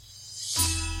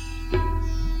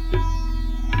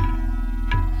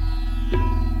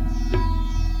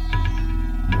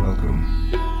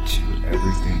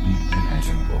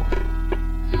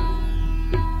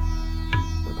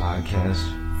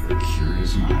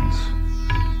minds.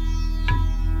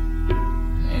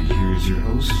 And here's your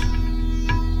host,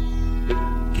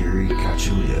 Gary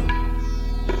Cacciolio.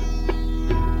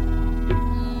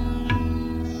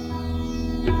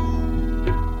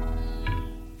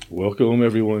 Welcome,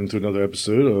 everyone, to another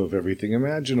episode of Everything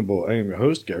Imaginable. I am your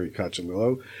host, Gary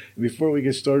Cacciolillo. And before we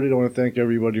get started, I want to thank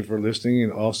everybody for listening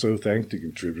and also thank the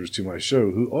contributors to my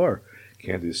show, who are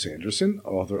Candice Sanderson,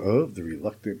 author of The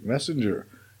Reluctant Messenger,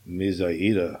 Ms.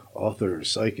 Aida, author,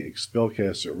 psychic,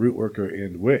 spellcaster, root worker,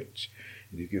 and witch.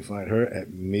 And you can find her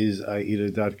at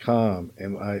MsAida.com,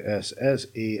 MisSaida.com.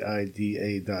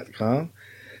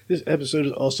 This episode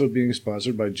is also being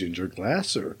sponsored by Ginger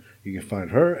Glasser. You can find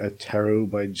her at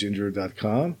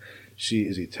tarotbyginger.com. She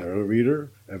is a tarot reader,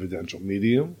 evidential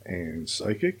medium, and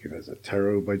psychic, and that's at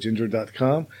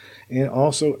tarotbyginger.com. And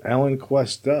also Alan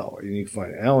Questel. And you can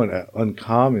find Alan at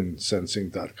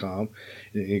uncommonsensing.com.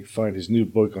 And you can find his new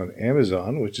book on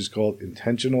Amazon, which is called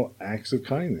Intentional Acts of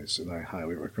Kindness, and I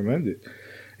highly recommend it.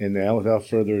 And now, without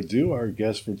further ado, our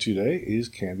guest for today is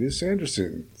Candice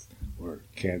Sanderson, or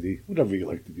Candy, whatever you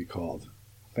like to be called.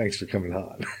 Thanks for coming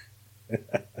on.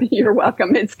 You're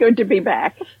welcome. It's good to be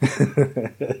back.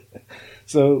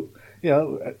 So,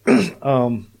 I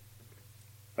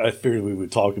figured we would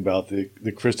talk about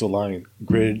the crystalline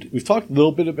grid. We've talked a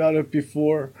little bit about it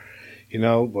before,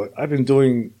 but I've been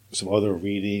doing some other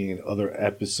reading and other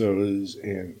episodes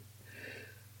and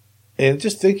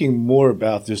just thinking more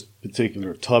about this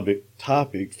particular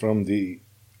topic from the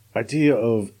idea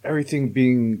of everything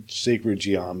being sacred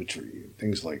geometry and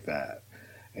things like that.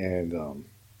 And,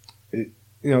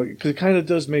 because it kind of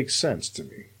does make sense to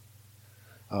me.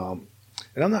 And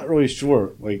I'm not really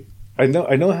sure, I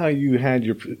know how you had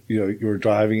you were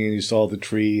driving and you saw the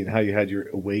tree and how you had your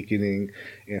awakening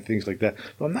and things like that.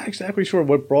 But I'm not exactly sure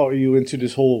what brought you into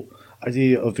this whole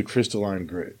idea of the crystalline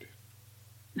grid.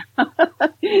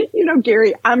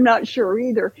 Gary, I'm not sure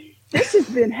either. This has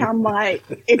been how my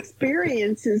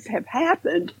experiences have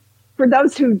happened. For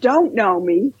those who don't know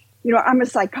me, I'm a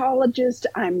psychologist.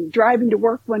 I'm driving to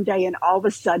work one day and all of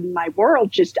a sudden my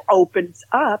world just opens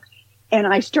up and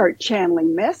I start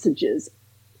channeling messages.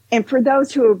 And for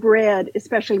those who have read,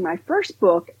 especially my first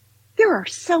book, there are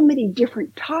so many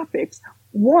different topics.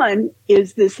 One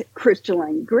is this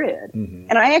crystalline grid. Mm-hmm.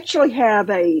 And I actually have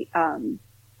a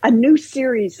new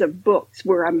series of books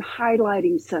where I'm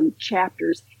highlighting some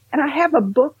chapters. And I have a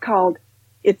book called,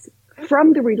 it's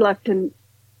From the Reluctant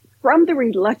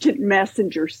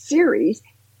Messenger series,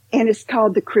 and it's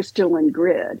called The Crystalline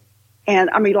Grid. And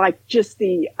just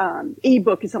the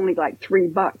ebook is only like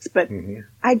 $3, but mm-hmm.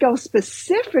 I go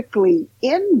specifically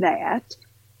in that,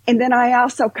 and then I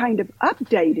also kind of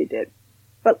updated it.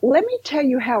 But let me tell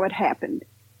you how it happened.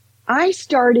 I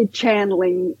started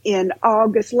channeling in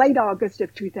late August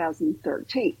of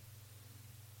 2013.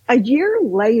 A year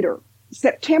later,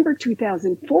 September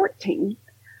 2014,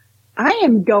 I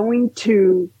am going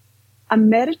to a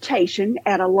meditation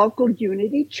at a local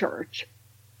Unity church.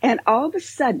 And all of a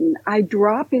sudden I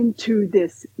drop into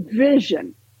this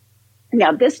vision.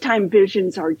 Now this time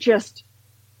visions are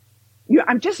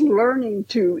I'm just learning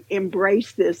to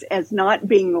embrace this as not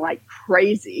being like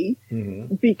crazy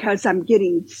mm-hmm. because I'm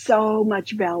getting so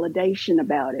much validation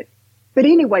about it. But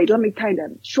anyway, let me kind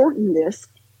of shorten this.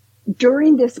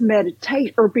 During this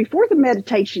meditation, or before the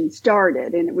meditation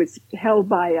started, and it was held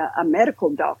by a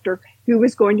medical doctor who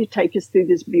was going to take us through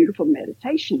this beautiful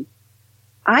meditation,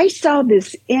 I saw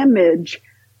this image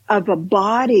of a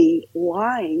body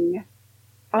lying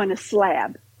on a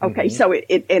slab. Okay, mm-hmm. So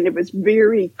it was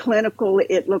very clinical.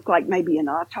 It looked like maybe an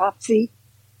autopsy.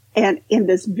 And in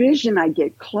this vision, I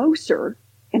get closer,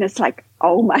 and it's like,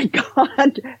 oh my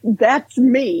God, that's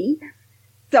me.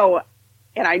 So,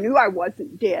 and I knew I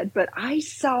wasn't dead, but I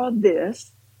saw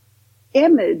this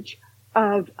image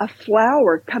of a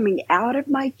flower coming out of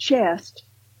my chest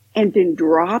and then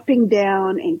dropping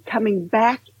down and coming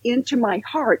back into my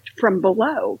heart from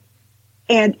below.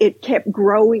 And it kept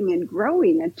growing and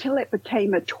growing until it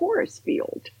became a torus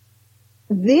field.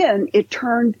 Then it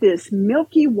turned this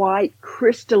milky white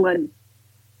crystalline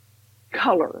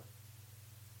color.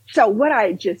 So what I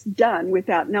had just done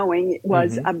without knowing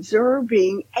was mm-hmm.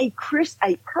 observing a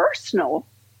personal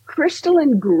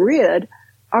crystalline grid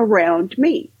around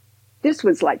me. This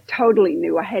was like totally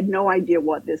new. I had no idea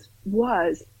what this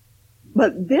was,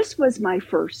 but this was my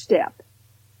first step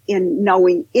in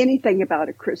knowing anything about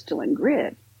a crystalline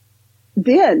grid.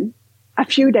 Then a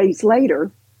few days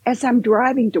later, as I'm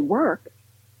driving to work,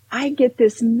 I get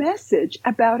this message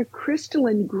about a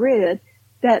crystalline grid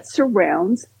that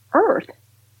surrounds Earth.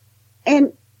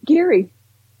 And Gary,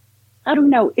 I don't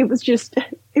know, it was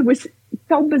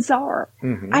so bizarre.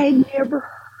 Mm-hmm. I had never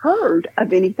heard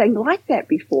of anything like that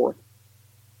before.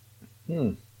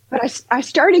 But I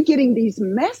started getting these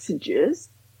messages.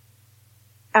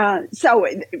 So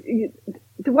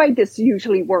the way this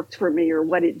usually works for me, or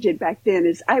what it did back then,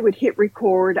 is I would hit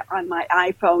record on my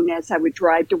iPhone as I would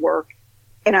drive to work,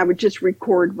 and I would just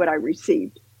record what I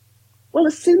received. Well,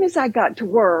 as soon as I got to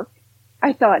work,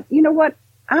 I thought, you know what?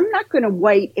 I'm not going to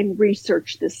wait and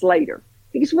research this later,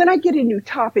 because when I get a new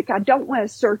topic, I don't want to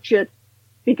search it,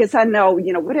 because I know,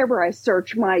 whatever I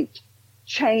search might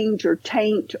change or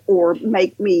taint or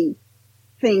make me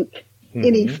think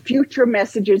any future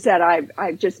messages that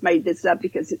I've just made this up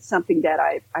because it's something that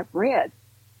I've read.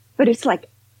 But it's like,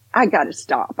 I got to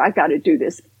stop. I got to do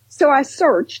this. So I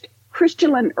searched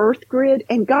crystalline earth grid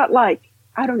and got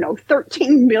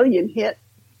 13 million hits.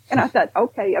 And I thought,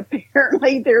 okay,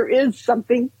 apparently there is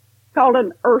something called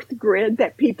an earth grid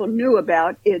that people knew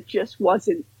about. It just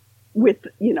wasn't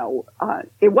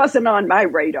it wasn't on my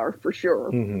radar for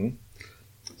sure.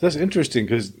 That's interesting,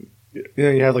 because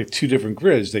you have two different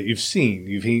grids that you've seen.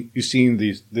 You've seen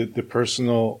the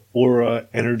personal aura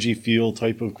energy field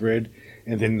type of grid,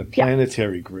 and then the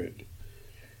planetary grid.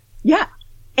 Yeah,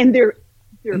 and they're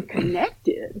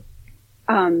connected.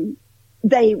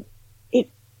 They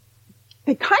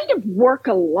kind of work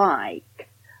alike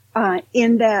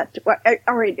in that.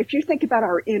 All right, if you think about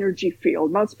our energy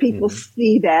field, most people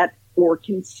see that or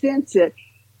can sense it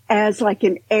as like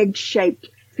an egg-shaped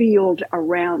field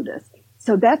around us.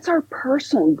 So that's our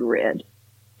personal grid,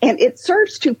 and it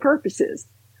serves two purposes.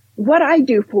 What I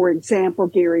do, for example,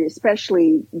 Gary,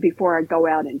 especially before I go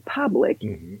out in public,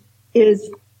 is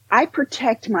I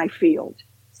protect my field.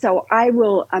 So I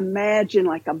will imagine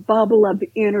like a bubble of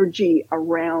energy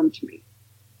around me.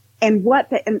 And what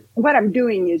I'm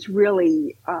doing is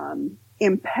really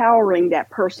empowering that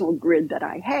personal grid that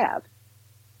I have.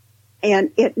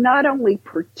 And it not only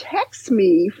protects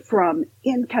me from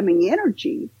incoming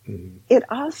energy, it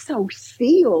also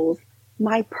seals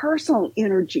my personal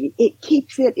energy. It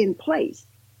keeps it in place.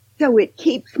 So it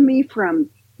keeps me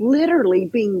from literally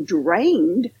being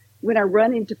drained when I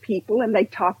run into people and they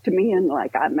talk to me and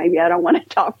maybe I don't want to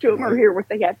talk to them or hear what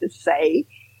they have to say.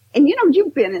 And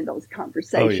you've been in those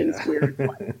conversations where it's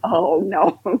like, oh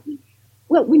no.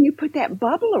 Well, when you put that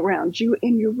bubble around you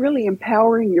and you're really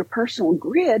empowering your personal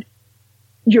grid,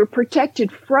 you're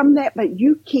protected from that, but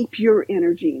you keep your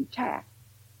energy intact.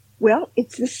 Well,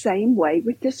 it's the same way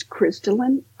with this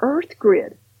crystalline earth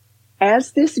grid.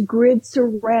 As this grid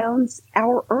surrounds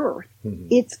our earth,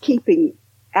 it's keeping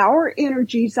our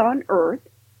energies on earth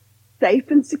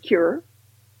safe and secure,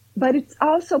 but it's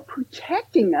also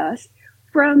protecting us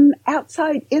from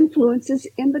outside influences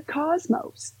in the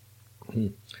cosmos.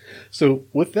 So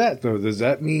with that, though, does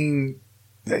that mean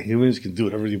that humans can do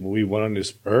whatever we want on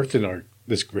this earth and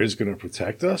this grid is going to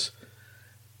protect us?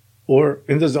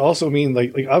 And does it also mean,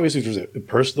 obviously there's a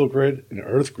personal grid and an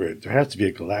earth grid, there has to be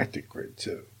a galactic grid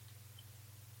too?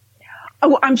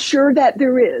 Oh, I'm sure that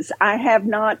there is. I have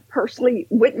not personally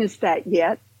witnessed that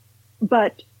yet,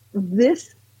 but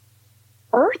this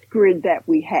earth grid that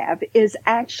we have is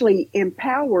actually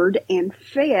empowered and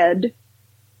fed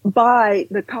by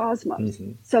the cosmos.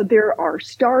 So there are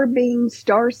star beings,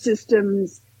 star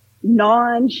systems,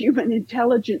 non-human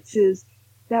intelligences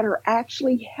that are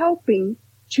actually helping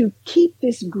to keep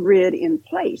this grid in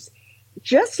place.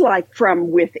 Just like from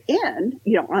within,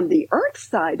 on the earth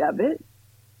side of it,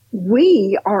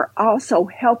 we are also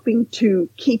helping to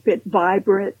keep it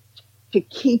vibrant, to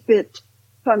keep it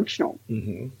functional.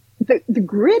 The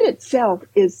grid itself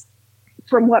is,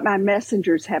 from what my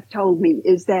messengers have told me,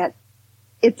 is that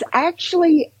it's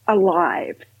actually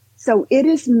alive. So it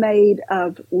is made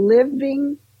of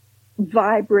living,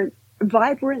 vibrant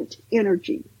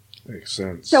energy. Makes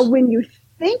sense. So when you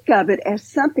think of it as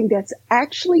something that's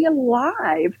actually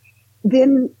alive,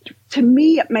 then to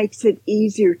me, it makes it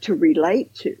easier to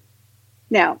relate to.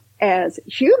 Now, as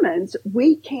humans,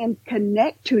 we can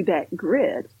connect to that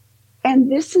grid.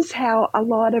 And this is how a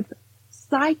lot of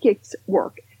psychics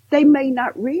work. They may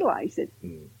not realize it,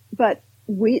 but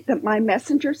my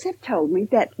messengers have told me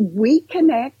that we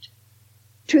connect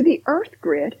to the earth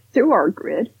grid, through our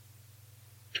grid,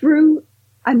 through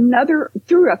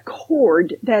a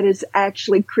cord that is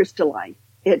actually crystalline.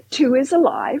 It too is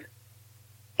alive.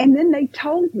 And then they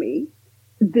told me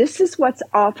this is what's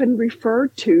often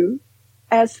referred to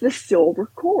as the silver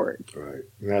cord. Right.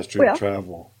 Mastering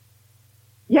travel.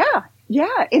 Yeah.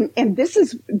 And this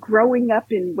is growing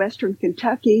up in Western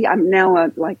Kentucky. I'm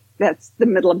now that's the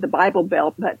middle of the Bible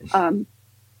Belt, but I'm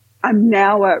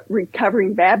now a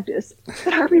recovering Baptist.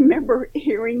 But I remember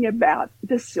hearing about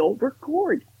the silver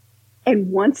cord.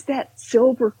 And once that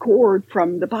silver cord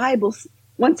from the Bible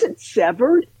Once it's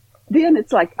severed, then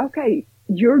it's like, okay,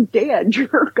 you're dead.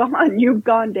 You're gone. You've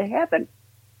gone to heaven.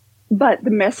 But the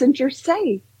messengers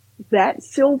say that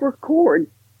silver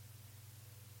cord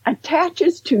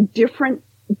attaches to different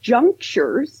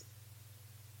junctures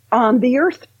on the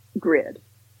earth grid,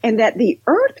 and that the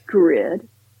earth grid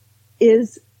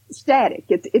is static.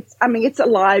 It's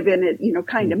alive and it,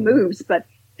 kind of moves, but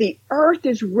the earth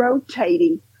is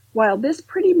rotating while this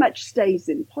pretty much stays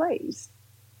in place.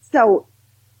 So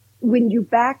when you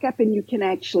back up and you can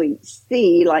actually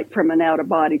see, like from an out of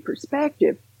body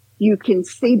perspective, you can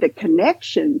see the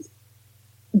connections.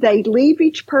 They leave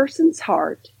each person's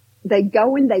heart. They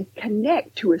go and they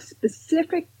connect to a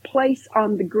specific place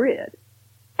on the grid.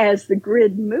 As the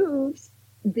grid moves,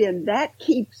 then that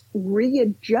keeps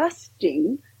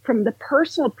readjusting from the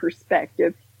personal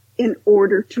perspective in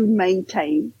order to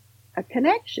maintain a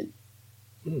connection.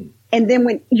 And then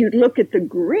when you look at the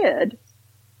grid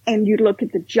and you look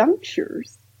at the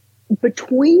junctures,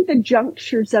 between the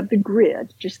junctures of the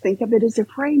grid, just think of it as a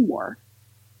framework,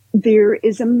 there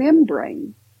is a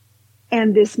membrane.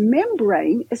 And this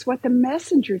membrane is what the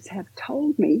messengers have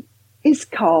told me is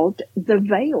called the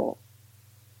veil.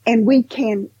 And we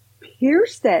can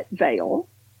pierce that veil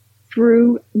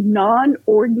through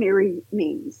non-ordinary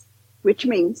means, which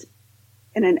means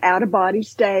in an out-of-body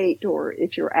state, or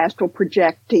if you're astral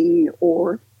projecting,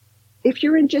 or if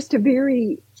you're in just a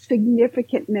very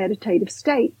significant meditative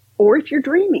state, or if you're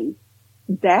dreaming.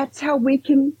 That's how we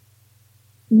can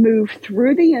move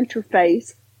through the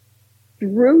interface,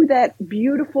 through that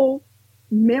beautiful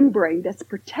membrane that's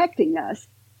protecting us,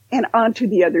 and onto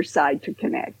the other side to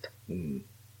connect.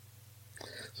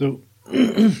 So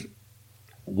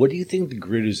what do you think the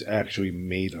grid is actually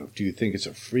made of? Do you think it's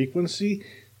a frequency?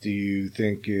 Do you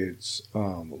think it's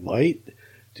light?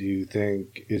 Do you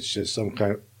think it's just some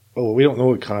kind of... Oh, we don't know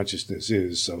what consciousness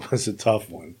is, so that's a tough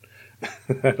one.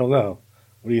 I don't know.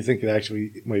 What do you think it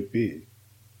actually might be?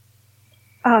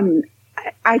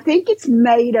 I think it's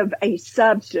made of a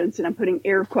substance, and I'm putting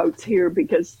air quotes here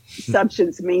because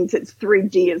substance means it's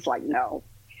 3D. It's like, no.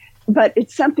 But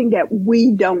it's something that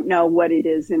we don't know what it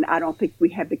is, and I don't think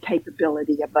we have the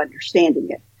capability of understanding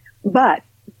it. But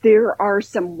there are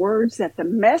some words that the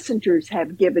messengers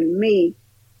have given me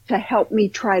to help me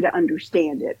try to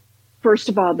understand it. First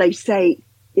of all, they say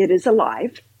it is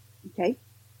alive. Okay.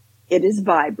 It is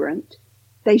vibrant.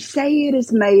 They say it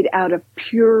is made out of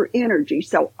pure energy.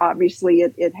 So obviously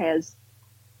it has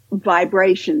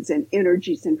vibrations and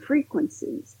energies and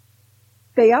frequencies.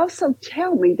 They also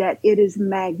tell me that it is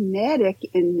magnetic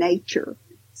in nature.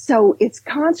 So it's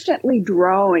constantly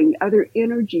drawing other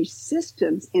energy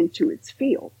systems into its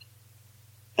field.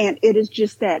 And it is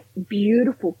just that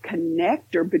beautiful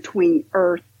connector between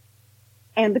Earth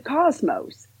and the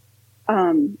cosmos.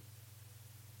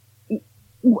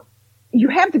 You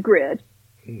have the grid.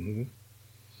 Mm-hmm.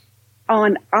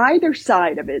 On either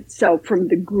side of it. So from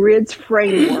the grid's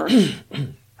framework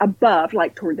above,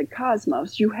 like toward the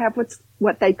cosmos, you have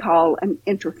what they call an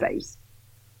interface.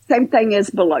 Same thing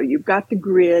as below. You've got the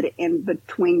grid, and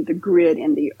between the grid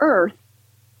and the earth,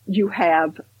 you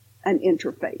have an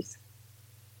interface.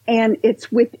 And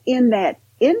it's within that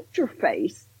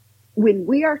interface, when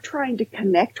we are trying to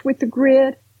connect with the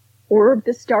grid, or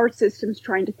the star systems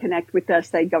trying to connect with us,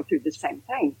 they go through the same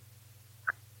thing.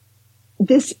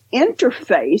 This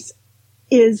interface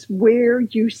is where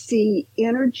you see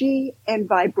energy and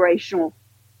vibrational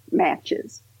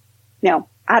matches. Now,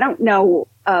 I don't know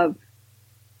of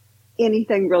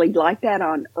anything really like that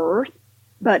on Earth,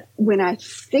 but when I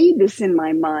see this in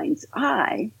my mind's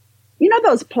eye, you know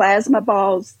those plasma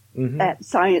balls at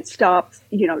science shops?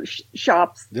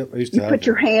 Yep, I used to you have put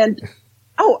your them. hand.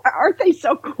 Oh, aren't they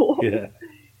so cool? Yeah.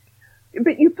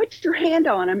 But you put your hand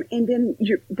on them, and then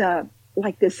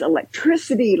like this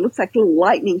electricity, it looks like little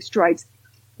lightning strikes,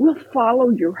 will follow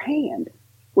your hand.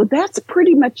 Well, that's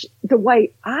pretty much the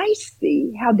way I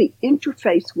see how the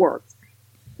interface works.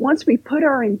 Once we put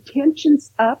our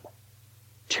intentions up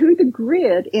to the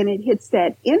grid and it hits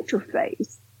that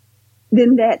interface,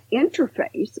 then that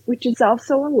interface, which is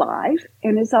also alive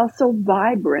and is also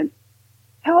vibrant,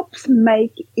 helps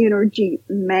make energy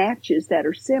matches that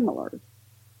are similar.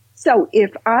 So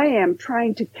if I am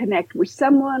trying to connect with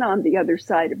someone on the other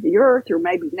side of the earth or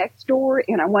maybe next door,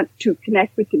 and I want to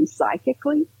connect with them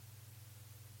psychically,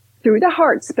 through the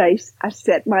heart space, I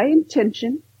set my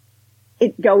intention.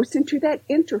 It goes into that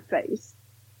interface.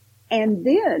 And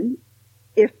then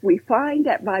if we find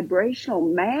that vibrational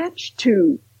match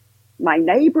to my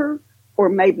neighbor or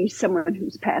maybe someone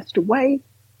who's passed away,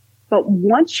 but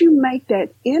once you make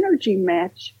that energy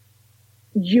match,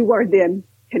 you are then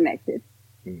connected.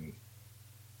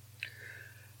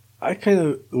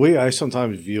 the way I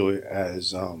sometimes view it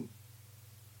as,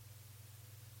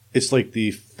 it's like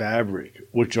the fabric,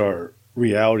 which our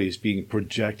reality is being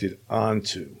projected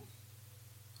onto.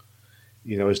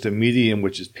 It's the medium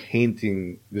which is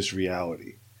painting this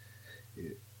reality.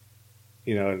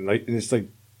 And it's like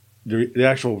the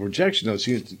actual projection, though,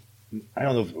 seems to, I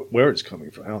don't know where it's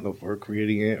coming from. I don't know if we're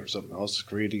creating it or something else is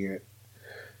creating it.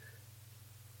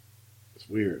 It's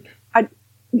weird.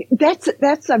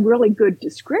 That's a really good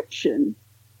description,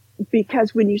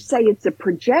 because when you say it's a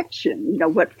projection,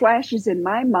 what flashes in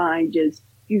my mind is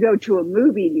you go to a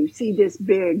movie and you see this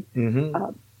big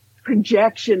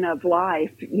projection of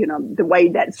life, the way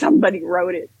that somebody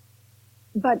wrote it.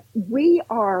 But we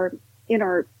are, in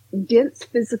our dense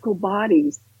physical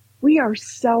bodies, we are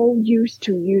so used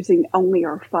to using only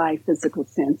our 5 physical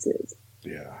senses.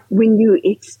 Yeah. When you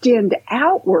extend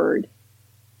outward,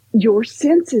 your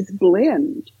senses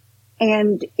blend.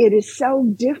 And it is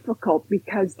so difficult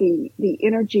because the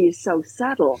energy is so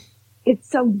subtle.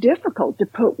 It's so difficult to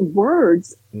put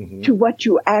words to what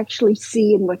you actually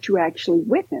see and what you actually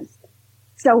witness.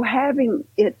 So having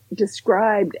it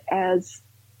described as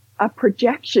a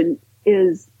projection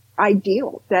is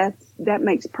ideal. That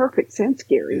makes perfect sense,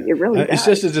 Gary. Yeah. It really does. It's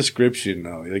just a description,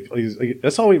 though. Like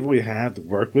that's all we really have to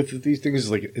work with these things,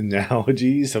 is like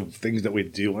analogies of things that we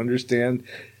do understand,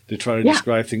 to try to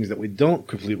describe things that we don't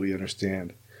completely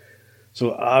understand.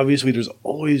 So obviously there's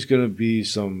always going to be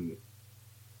some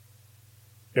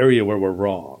area where we're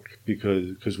wrong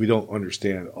because we don't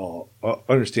understand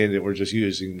it. We're just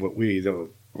using what we, the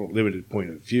limited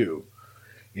point of view,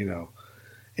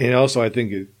 And also I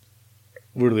think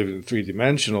we're living in a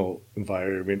 3-dimensional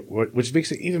environment, which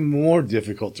makes it even more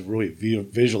difficult to really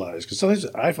visualize. Because sometimes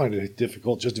I find it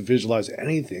difficult just to visualize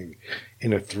anything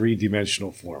in a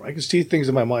 3-dimensional form. I can see things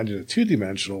in my mind in a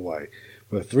 2-dimensional way,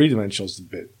 but a 3-dimensional is a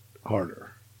bit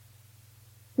harder.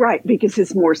 Right, because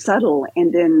it's more subtle.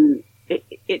 And then,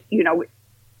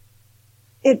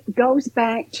 it goes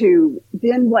back to,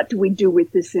 then what do we do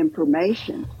with this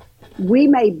information? We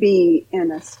may be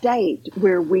in a state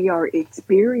where we are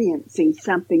experiencing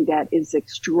something that is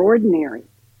extraordinary,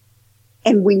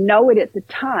 and we know it at the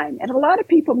time. And a lot of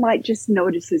people might just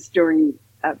notice this during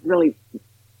a really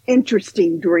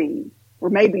interesting dream, or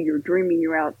maybe you're dreaming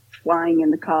you're out flying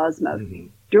in the cosmos. Mm-hmm.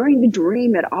 During the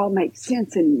dream, it all makes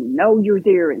sense, and you know you're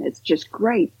there, and it's just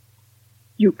great.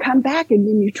 You come back and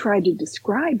then you try to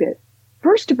describe it.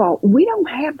 First of all, we don't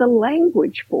have the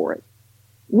language for it.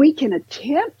 We can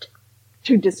attempt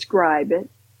to describe it,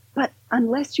 but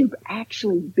unless you've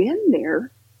actually been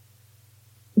there,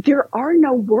 there are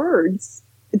no words.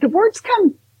 The words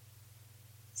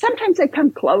sometimes they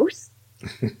come close,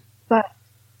 but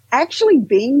actually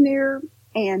being there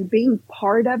and being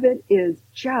part of it is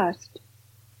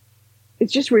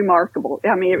it's just remarkable.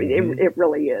 I mean, it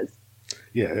really is.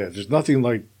 Yeah, there's nothing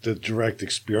like the direct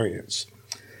experience,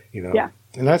 Yeah.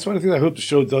 And that's one of the things I hope the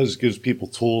show does, gives people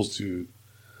tools to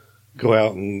go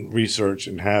out and research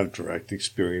and have direct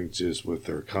experiences with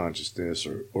their consciousness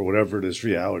or whatever this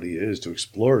reality is, to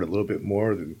explore it a little bit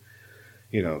more than,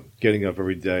 getting up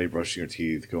every day, brushing your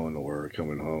teeth, going to work,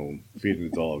 coming home, feeding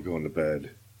the dog, going to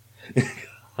bed,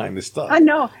 kind of stuff. I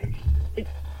know.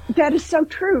 That is so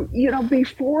true.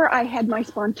 Before I had my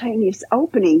spontaneous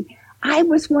opening, I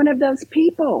was one of those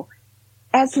people.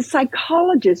 As a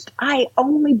psychologist, I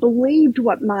only believed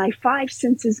what my 5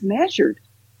 senses measured.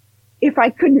 If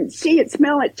I couldn't see it,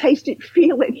 smell it, taste it,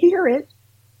 feel it, hear it,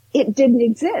 it didn't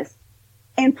exist.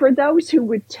 And for those who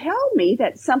would tell me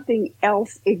that something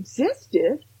else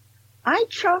existed, I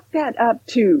chalked that up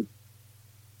to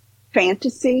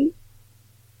fantasy.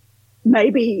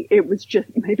 Maybe it was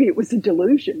a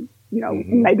delusion,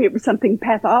 maybe it was something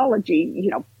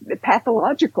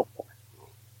pathological.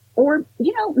 Or,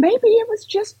 maybe it was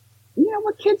just,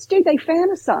 what kids do, they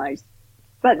fantasize.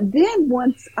 But then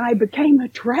once I became a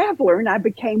traveler and I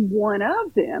became one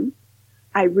of them,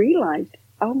 I realized,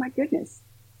 oh my goodness,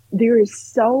 there is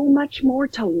so much more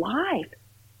to life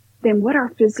than what our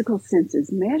physical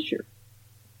senses measure.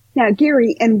 Now,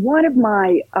 Gary, in one of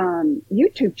my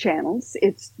YouTube channels,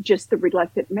 it's just The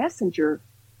Reluctant Messenger,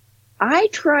 I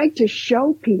tried to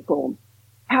show people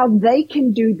how they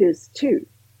can do this too.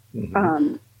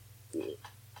 Mm-hmm.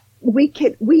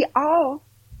 We all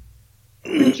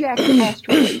project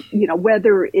astrally,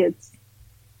 whether it's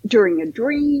during a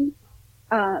dream,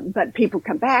 but people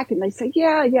come back and they say,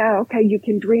 yeah, okay, you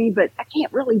can dream, but I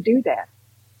can't really do that.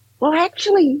 Well,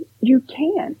 actually, you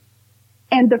can.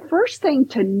 And the first thing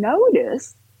to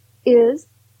notice is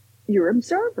your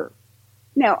observer.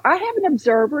 Now, I have an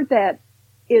observer that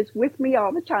is with me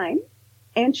all the time,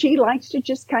 and she likes to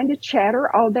just kind of chatter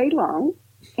all day long.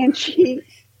 And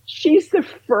she's the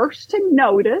first to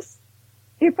notice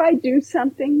if I do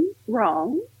something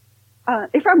wrong.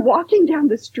 If I'm walking down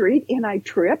the street and I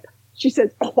trip, she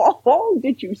says, "Oh,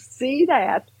 did you see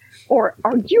that?" Or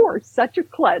 "You are such a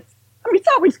klutz." I mean, it's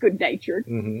always good natured.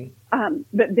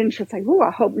 But then she'll say, "Oh,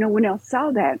 I hope no one else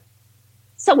saw that."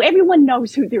 So everyone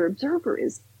knows who their observer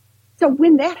is. So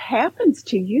when that happens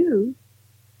to you,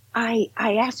 I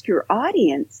ask your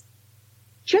audience,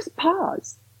 just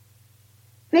pause.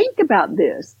 Think about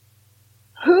this.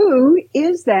 Who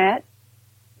is that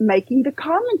making the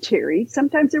commentary?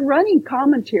 Sometimes a running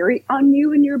commentary on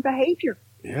you and your behavior.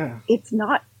 Yeah. It's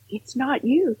not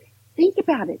you. Think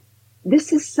about it.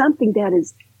 This is something that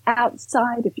is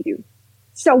outside of you.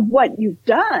 So what you've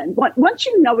done, once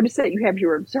you notice that you have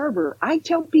your observer, I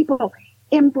tell people,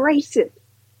 embrace it.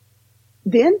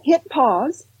 Then hit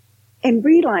pause and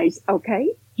realize,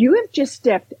 okay, you have just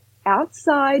stepped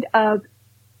outside of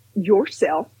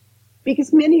yourself,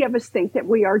 because many of us think that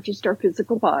we are just our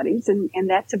physical bodies, and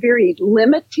that's a very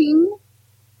limiting,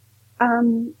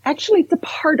 actually it's a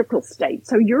particle state.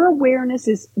 So your awareness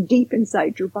is deep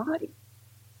inside your body.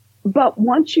 But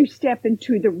once you step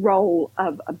into the role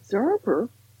of observer,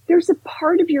 there's a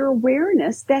part of your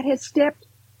awareness that has stepped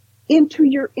into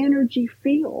your energy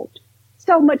field.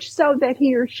 So much so that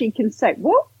he or she can say,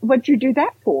 "Well, what'd you do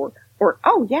that for?" Or,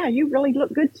 "Oh yeah, you really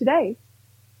look good today."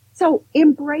 So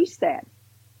embrace that.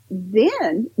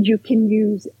 Then you can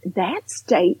use that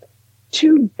state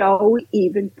to go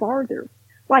even farther.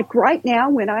 Like right now,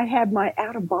 when I have my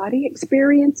out-of-body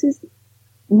experiences,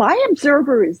 my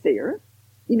observer is there.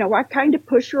 You know, I kind of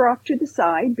push her off to the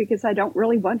side because I don't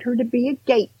really want her to be a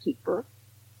gatekeeper.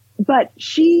 But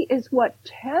she is what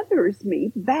tethers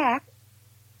me back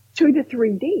to the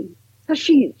 3D. So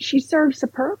she serves a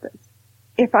purpose.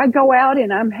 If I go out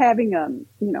and I'm having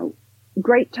a,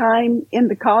 great time in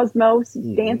the cosmos,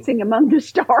 dancing among the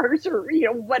stars, or,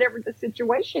 whatever the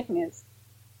situation is,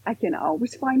 I can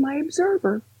always find my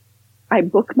observer. I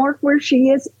bookmark where she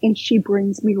is and she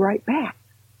brings me right back.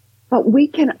 But we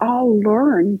can all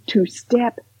learn to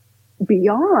step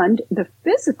beyond the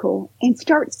physical and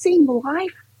start seeing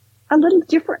life a little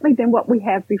differently than what we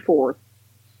have before.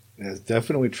 That's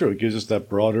definitely true. It gives us that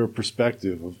broader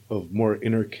perspective of more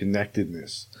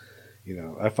interconnectedness.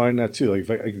 I find that too. Like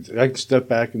if I can step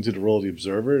back into the role of the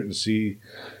observer and see,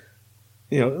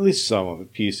 at least some of the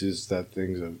pieces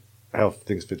how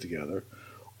things fit together.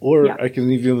 Or yeah. I can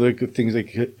even look at things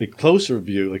like a closer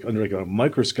view, like under like a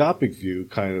microscopic view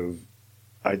kind of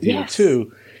idea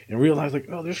too, and realize like,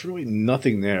 oh, there's really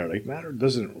nothing there. Like matter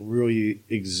doesn't really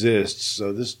exist.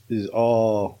 So this is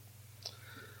all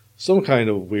some kind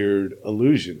of weird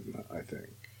illusion, I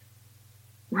think.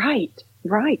 Right.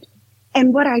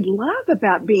 And what I love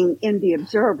about being in the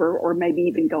observer, or maybe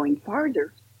even going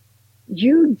farther,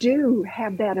 you do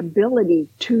have that ability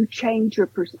to change your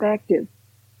perspective.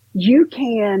 You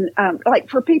can, like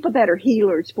for people that are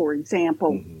healers, for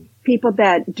example, people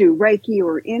that do Reiki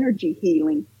or energy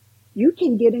healing, you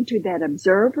can get into that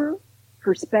observer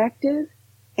perspective.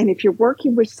 And if you're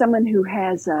working with someone who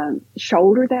has a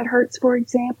shoulder that hurts, for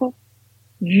example,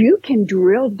 you can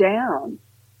drill down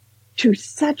to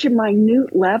such a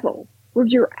minute level where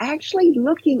you're actually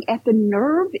looking at the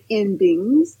nerve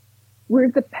endings where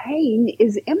the pain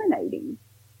is emanating.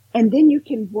 And then you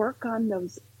can work on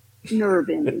those nerve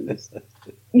endings.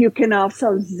 You can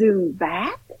also zoom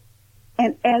back.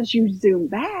 And as you zoom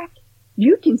back,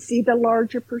 you can see the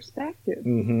larger perspective.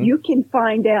 You can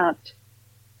find out,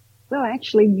 well,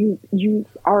 actually, you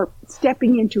are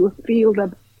stepping into a field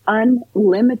of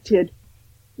unlimited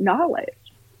knowledge.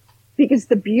 Because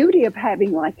the beauty of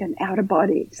having like an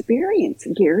out-of-body experience,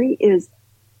 Gary, is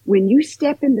when you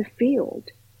step in the field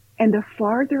and the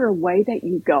farther away that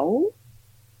you go,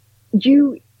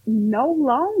 you no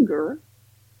longer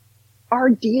are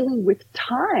dealing with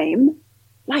time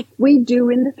like we do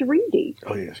in the 3D.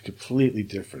 Oh, yeah, it's completely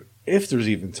different. If there's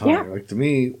even time. Yeah. Like to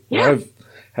me, when I've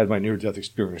had my near-death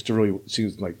experience, it really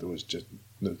seems like there was just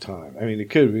no time. I mean, it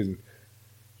could have been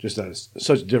just at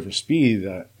such a different speed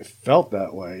that it felt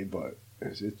that way, but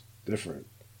it's different.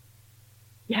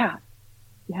 Yeah.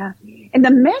 And the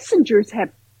messengers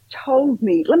have told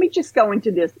me, let me just go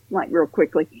into this like real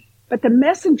quickly, but the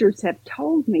messengers have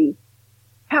told me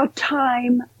how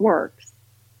time works.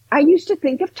 I used to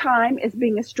think of time as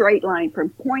being a straight line from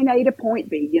point A to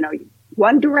point B,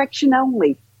 one direction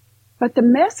only. But the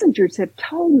messengers have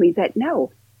told me that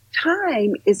no,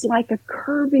 time is like a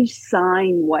curvy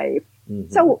sine wave.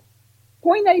 So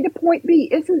point A to point B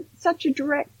isn't such a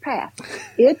direct path.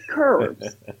 It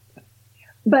curves.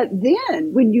 But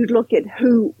then when you look at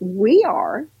who we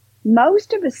are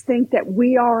most of us think that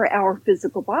we are our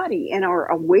physical body and our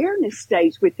awareness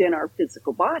stays within our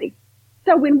physical body.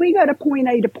 So when we go to point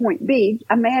A to point B,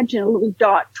 imagine a little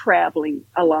dot traveling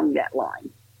along that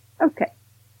line. Okay.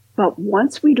 But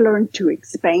once we learn to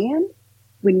expand,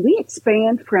 when we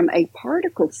expand from a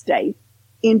particle state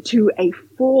into a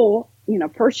full,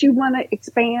 first you want to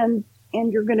expand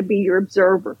and you're going to be your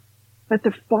observer. But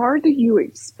the farther you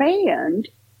expand,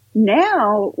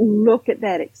 now look at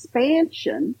that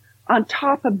expansion on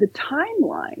top of the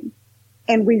timeline.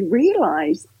 And we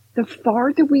realize the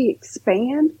farther we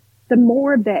expand, the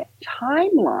more of that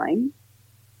timeline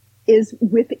is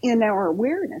within our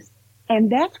awareness.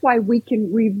 And that's why we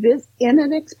can revisit in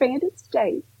an expanded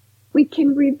state. We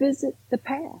can revisit the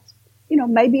past.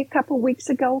 Maybe a couple weeks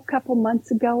ago, a couple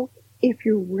months ago. If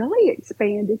you're really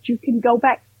expanded, you can go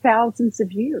back thousands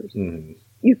of years. Mm.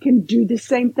 You can do the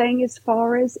same thing as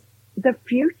far as the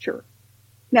future.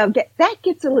 Now that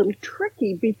gets a little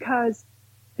tricky because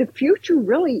the future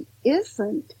really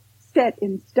isn't set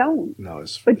in stone. No,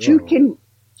 it's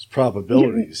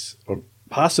probabilities or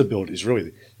possibilities,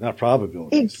 really, not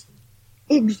probabilities.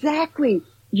 Exactly.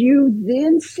 You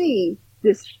then see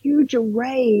this huge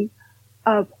array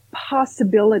of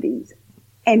possibilities,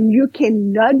 and you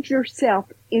can nudge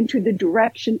yourself into the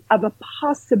direction of a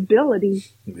possibility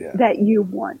that you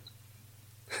want.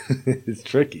 It's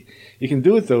tricky. You can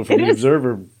do it, though, from the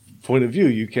observer point of view.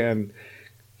 You can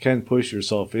push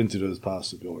yourself into those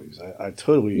possibilities. I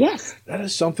totally... Yes. That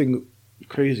is something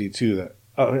crazy, too, that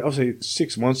I'll say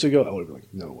 6 months ago, I would have been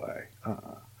like, no way.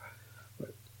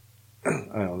 But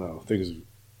I don't know. Things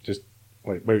just...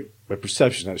 like my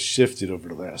perception has shifted over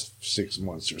the last 6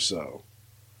 months or so.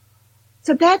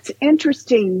 So that's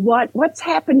interesting. What's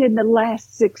happened in the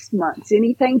last 6 months?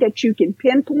 Anything that you can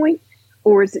pinpoint,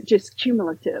 or is it just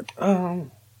cumulative? I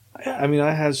mean,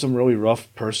 I had some really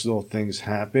rough personal things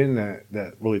happen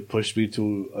that really pushed me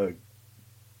to a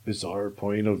bizarre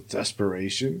point of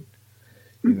desperation,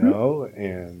 and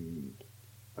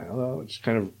I don't know, it's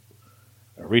kind of,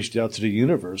 I reached out to the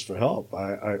universe for help.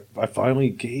 I finally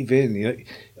gave in.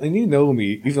 And you know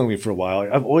me, you've known me for a while.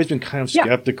 I've always been kind of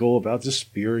skeptical about the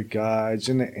spirit guides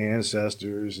and the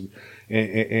ancestors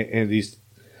and these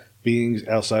beings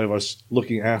outside of us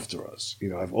looking after us.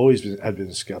 I've always been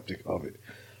a skeptic of it.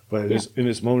 But in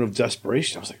this moment of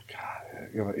desperation, I was like,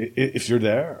 God, if you're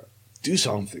there, do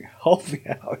something. Help me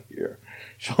out here.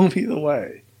 Show me the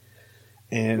way.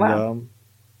 And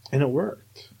and it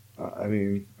worked.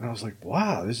 I was like,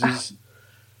 wow, this is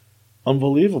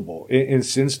unbelievable. And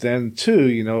since then, too,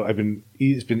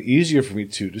 it's been easier for me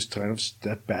to just kind of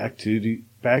step back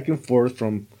and forth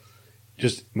from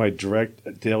just my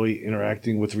direct daily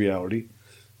interacting with reality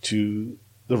to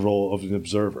the role of an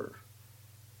observer.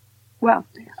 Well,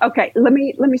 okay, let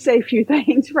me say a few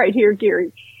things right here,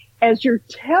 Gary. As you're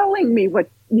telling me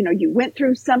what, you went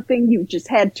through something, you just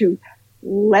had to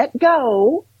let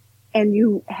go. And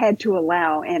you had to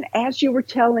allow. And as you were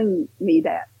telling me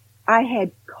that, I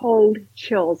had cold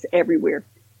chills everywhere.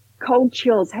 Cold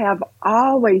chills have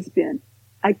always been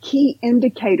a key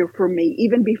indicator for me,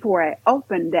 even before I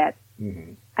opened that.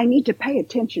 Mm-hmm. I need to pay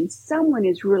attention. Someone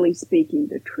is really speaking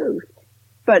the truth.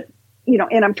 But,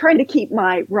 and I'm trying to keep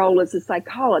my role as a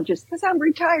psychologist because I'm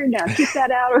retired now. Keep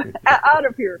that out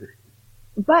of here.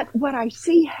 But what I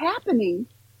see happening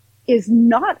is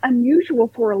not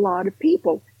unusual for a lot of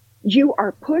people. You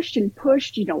are pushed and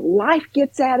pushed, life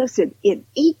gets at us and it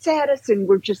eats at us and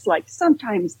we're just like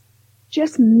sometimes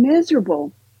just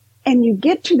miserable. And you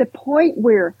get to the point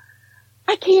where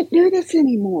I can't do this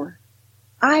anymore.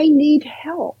 I need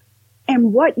help.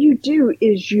 And what you do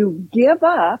is you give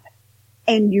up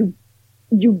and you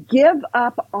give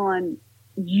up on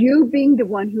you being the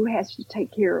one who has to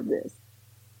take care of this.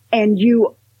 And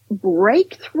you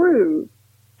break through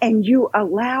and you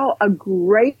allow a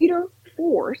greater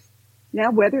force. Now,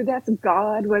 whether that's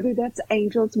God, whether that's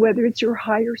angels, whether it's your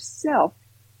higher self,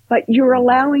 but you're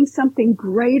allowing something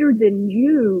greater than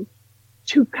you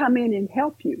to come in and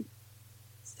help you.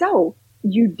 So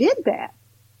you did that.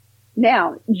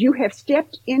 Now you have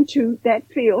stepped into that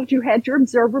field. You had your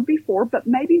observer before, but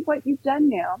maybe what you've done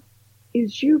now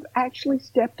is you've actually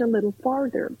stepped a little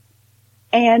farther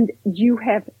and you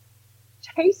have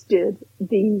tasted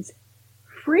these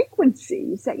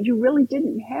frequencies that you really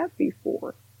didn't have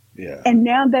before. Yeah. And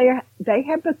now they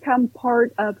have become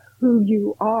part of who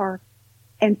you are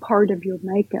and part of your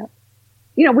makeup.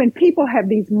 When people have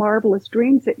these marvelous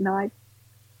dreams at night,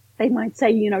 they might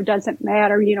say, doesn't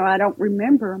matter, I don't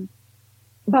remember them.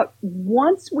 But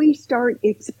once we start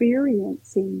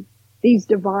experiencing these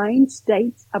divine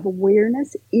states of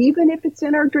awareness, even if it's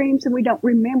in our dreams and we don't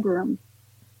remember them,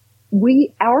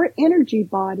 our energy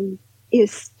body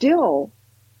is still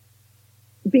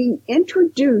being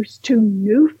introduced to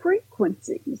new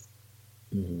frequencies.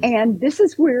 Mm-hmm. And this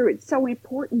is where it's so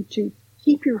important to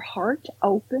keep your heart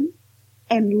open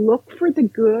and look for the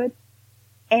good.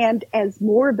 And as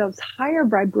more of those higher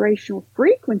vibrational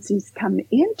frequencies come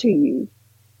into you,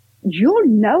 you'll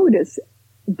notice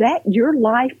that your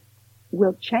life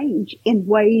will change in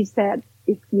ways that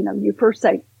if, you first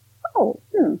say, oh,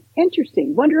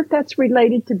 interesting. Wonder if that's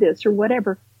related to this or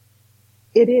whatever.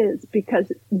 It is, because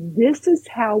this is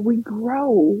how we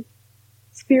grow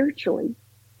spiritually.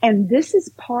 And this is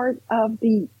part of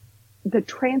the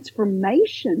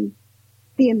transformation,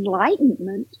 the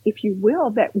enlightenment, if you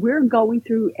will, that we're going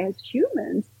through as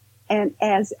humans and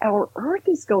as our earth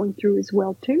is going through as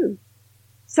well, too.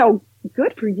 So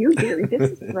good for you, Gary.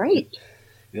 This is great.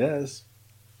 Yes.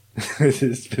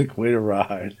 It's been quite a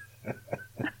ride.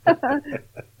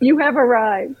 You have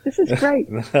arrived. This is great.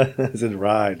 I said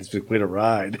ride. It's been quite a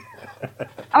ride.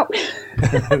 Oh.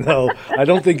 No, I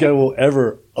don't think I will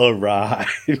ever arrive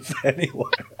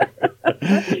anywhere.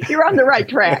 You're on the right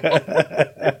track.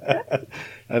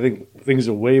 I think things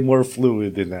are way more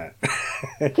fluid than that.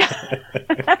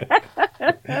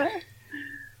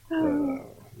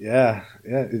 Yeah.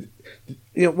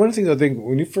 One of the things I think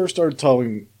when you first started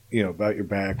telling about your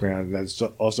background,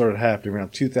 that all started happening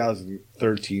around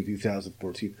 2013,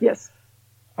 2014. Yes.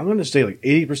 I'm going to say like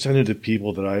 80% of the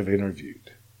people that I've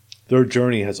interviewed, their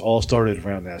journey has all started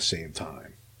around that same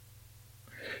time.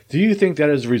 Do you think that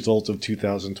is a result of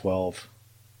 2012?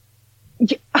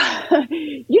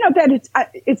 That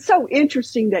it's so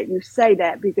interesting that you say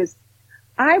that, because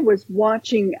I was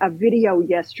watching a video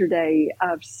yesterday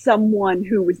of someone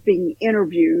who was being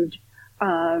interviewed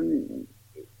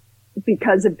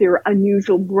because of their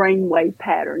unusual brainwave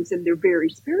patterns, and they're very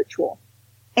spiritual.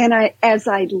 And as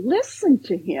I listened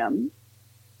to him,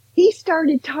 he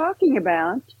started talking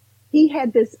about, he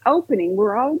had this opening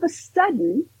where all of a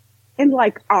sudden, in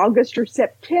like August or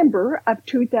September of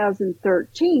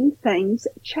 2013, things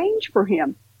changed for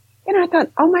him. And I thought,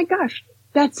 oh my gosh,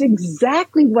 that's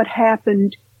exactly what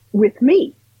happened with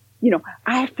me.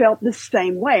 I felt the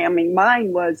same way. I mean,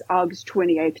 mine was August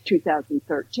 28th,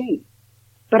 2013.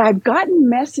 But I've gotten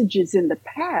messages in the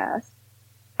past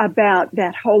about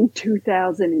that whole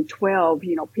 2012,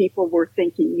 people were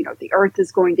thinking, the earth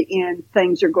is going to end,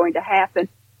 things are going to happen.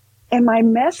 And my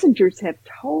messengers have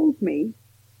told me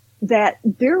that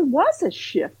there was a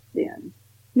shift then.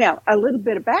 Now, a little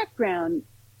bit of background,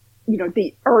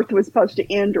 the earth was supposed to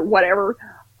end or whatever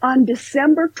on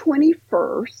December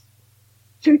 21st,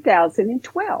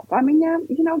 2012. I mean,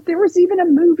 there was even a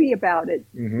movie about it.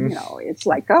 Mm-hmm. It's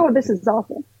like, oh, this is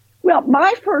awful. Well,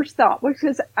 my first thought was,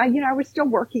 because I was still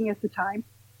working at the time,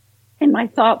 and my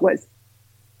thought was,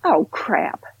 oh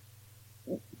crap,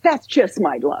 that's just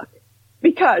my luck,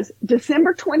 because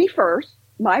December 21st,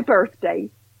 my birthday,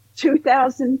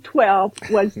 2012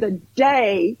 was the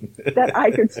day that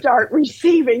I could start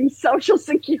receiving Social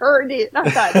Security. And I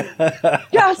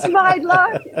thought, just my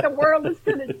luck, the world is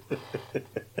going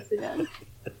to.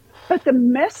 But the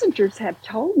messengers have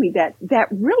told me that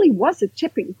really was a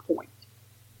tipping point.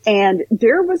 And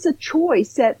there was a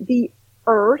choice that the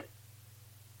earth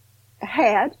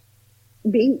had,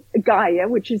 being Gaia,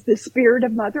 which is the spirit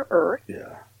of Mother Earth.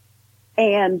 Yeah.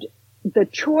 And the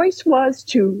choice was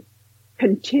to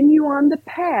continue on the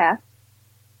path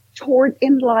toward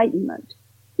enlightenment.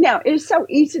 Now, it's so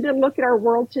easy to look at our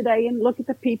world today and look at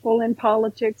the people in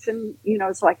politics, and,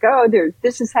 it's like, oh,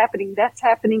 this is happening, that's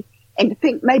happening, and to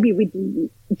think maybe we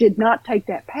did not take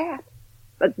that path.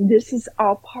 But this is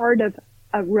all part of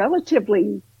a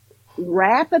relatively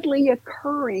rapidly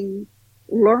occurring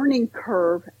learning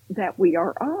curve that we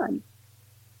are on.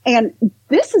 And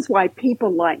this is why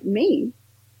people like me,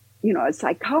 a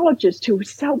psychologist who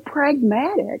is so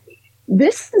pragmatic,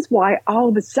 this is why all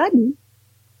of a sudden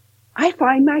I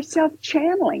find myself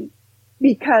channeling,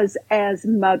 because as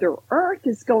Mother Earth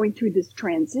is going through this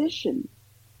transition,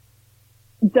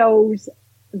 those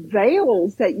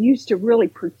veils that used to really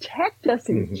protect us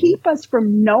and mm-hmm. keep us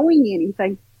from knowing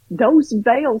anything, those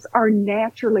veils are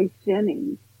naturally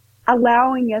thinning,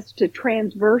 allowing us to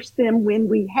transverse them when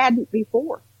we hadn't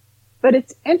before. But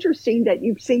it's interesting that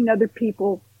you've seen other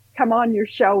people come on your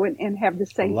show and have the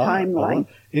same timeline.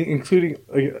 Including,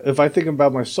 if I think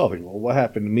about myself, what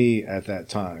happened to me at that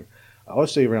time? I would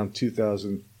say around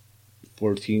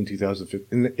 2014,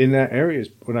 2015. In that area is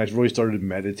when I really started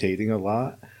meditating a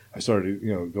lot. I started,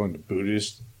 going to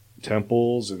Buddhist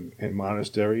temples and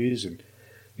monasteries. And,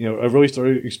 I really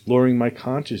started exploring my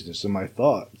consciousness and my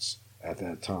thoughts at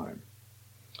that time.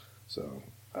 So,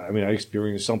 I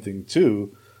experienced something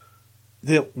too,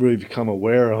 they don't really become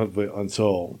aware of it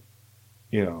until,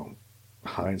 you know,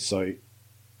 hindsight.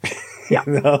 Yeah.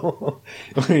 You know,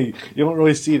 I mean, you don't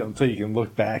really see it until you can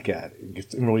look back at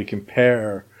it and really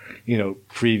compare, you know,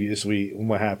 previously and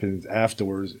what happens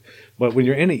afterwards. But when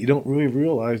you're in it, you don't really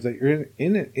realize that you're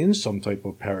in some type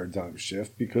of paradigm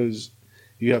shift because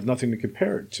you have nothing to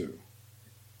compare it to.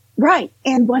 Right.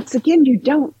 And once again, you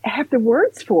don't have the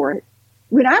words for it.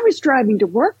 When I was driving to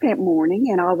work that morning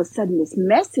and all of a sudden this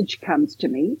message comes to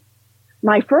me,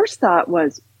 my first thought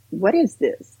was, what is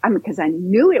this? I mean, because I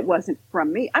knew it wasn't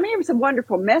from me. I mean, it was a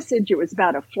wonderful message. It was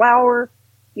about a flower,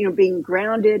 you know, being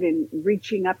grounded and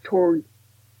reaching up toward,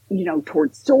 you know,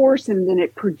 toward source. And then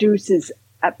it produces,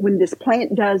 when this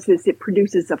plant does this, it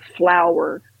produces a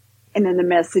flower. And then the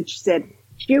message said,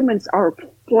 humans are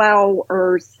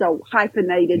flowers, so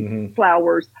hyphenated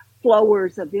flowers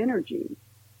of energy.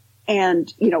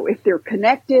 And, you know, if they're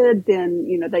connected, then,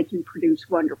 you know, they can produce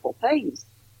wonderful things.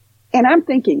 And I'm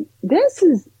thinking, this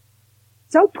is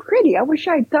so pretty. I wish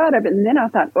I'd thought of it. And then I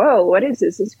thought, oh, what is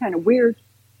this? It's kind of weird.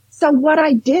 So what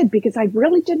I did, because I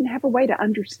really didn't have a way to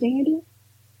understand it,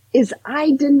 is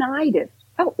I denied it.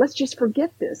 Oh, let's just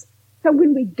forget this. So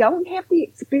when we don't have the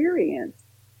experience,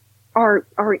 our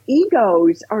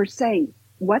egos are saying,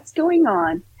 what's going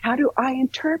on? How do I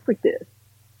interpret this?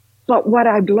 But what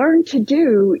I've learned to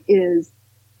do is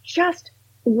just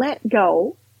let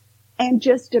go and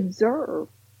just observe.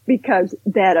 Because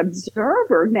that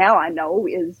observer, now I know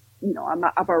is, you know,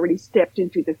 I've already stepped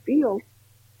into the field,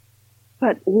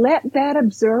 but let that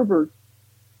observer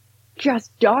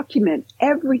just document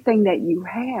everything that you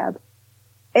have,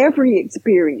 every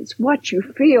experience, what you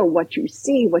feel, what you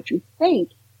see, what you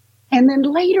think. And then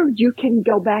later you can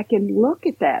go back and look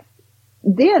at that.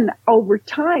 Then over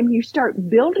time, you start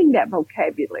building that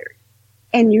vocabulary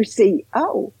and you see,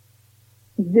 oh,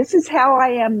 this is how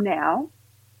I am now.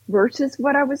 Versus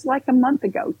what I was like a month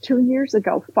ago, 2 years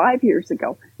ago, 5 years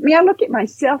ago. I mean, I look at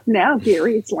myself now,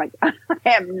 Gary, it's like I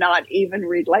am not even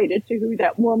related to who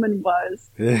that woman was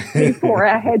before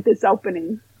I had this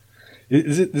opening.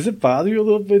 Does it bother you a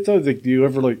little bit though? Like, do you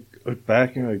ever like look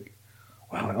back and like,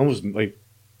 wow, I almost like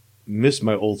miss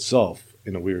my old self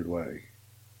in a weird way?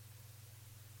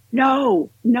 No,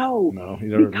 you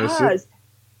never miss it?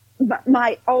 Because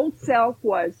my old self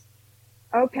was,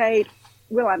 okay,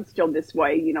 well, I'm still this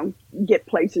way, you know, get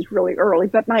places really early.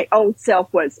 But my old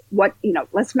self was, what, you know,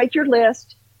 let's make your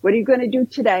list. What are you going to do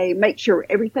today? Make sure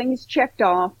everything is checked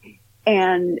off.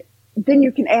 And then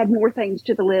you can add more things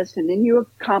to the list and then you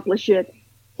accomplish it.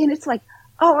 And it's like,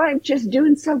 oh, I'm just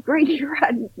doing so great here.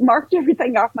 I marked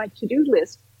everything off my to-do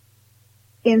list.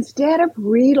 Instead of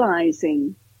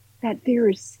realizing that there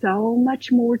is so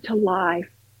much more to life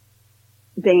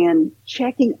than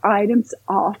checking items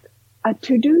off a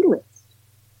to-do list.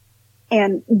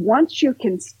 And once you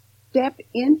can step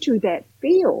into that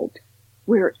field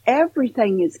where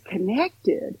everything is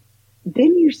connected,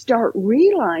 then you start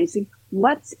realizing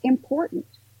what's important.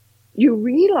 You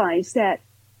realize that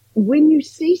when you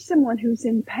see someone who's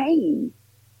in pain,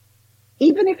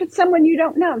 even if it's someone you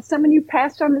don't know, someone you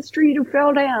passed on the street who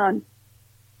fell down,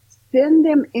 send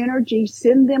them energy,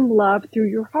 send them love through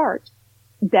your heart.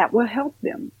 That will help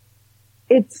them.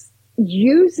 It's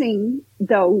using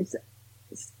those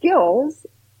skills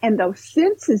and those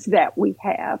senses that we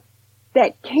have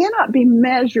that cannot be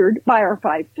measured by our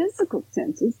 5 physical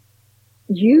senses.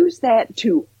 Use that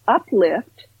to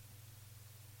uplift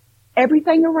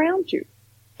everything around you.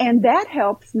 And that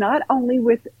helps not only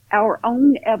with our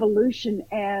own evolution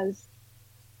as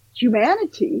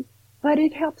humanity, but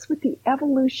it helps with the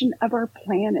evolution of our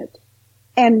planet.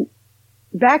 And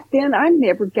back then, I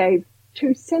never gave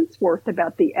 2 cents worth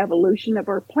about the evolution of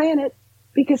our planet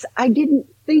because I didn't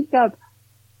think of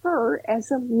her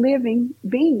as a living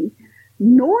being,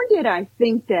 nor did I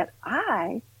think that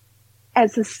I,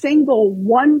 as a single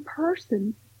one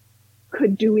person,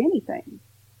 could do anything.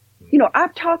 You know,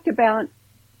 I've talked about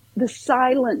the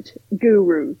silent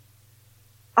guru.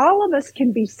 All of us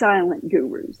can be silent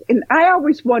gurus. And I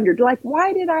always wondered, like,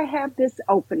 why did I have this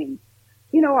opening?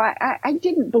 You know, I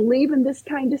didn't believe in this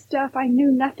kind of stuff. I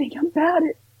knew nothing about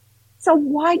it. So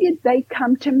why did they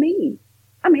come to me?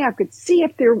 I mean, I could see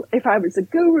if I was a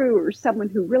guru or someone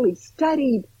who really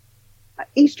studied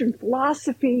Eastern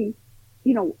philosophy,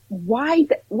 you know, why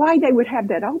they would have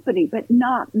that opening, but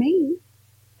not me.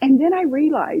 And then I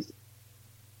realized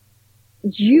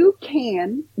you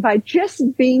can, by just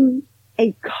being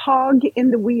a cog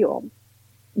in the wheel,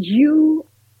 you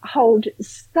hold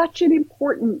such an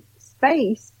important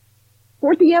space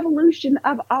for the evolution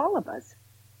of all of us.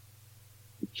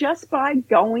 Just by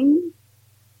going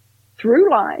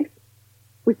through life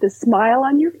with a smile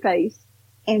on your face,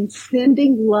 and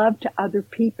sending love to other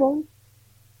people,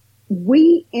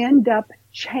 we end up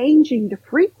changing the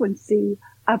frequency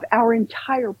of our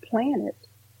entire planet.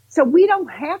 So we don't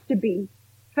have to be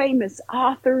famous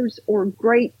authors or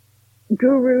great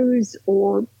gurus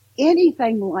or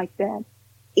anything like that.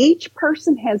 Each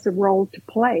person has a role to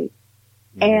play.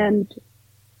 Mm-hmm. And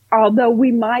although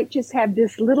we might just have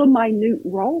this little minute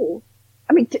role,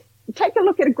 I mean, take a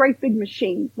look at a great big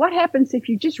machine. What happens if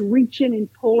you just reach in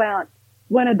and pull out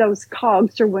one of those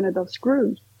cogs or one of those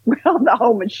screws? Well, the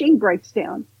whole machine breaks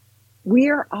down. We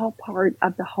are all part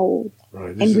of the whole.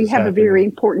 Right, and we have a very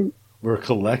important... We're a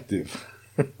collective,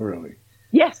 really.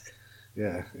 Yes.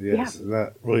 Yeah, yes. Yeah.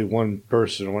 Not really one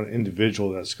person or one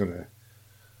individual that's going to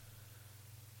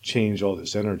change all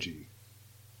this energy.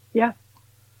 Yeah.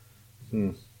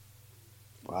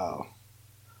 Wow.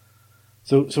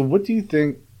 So what do you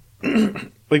think,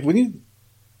 like when you,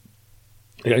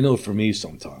 like I know for me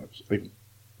sometimes, like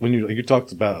when you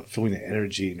talked about feeling the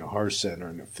energy in the heart center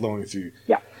and it flowing through.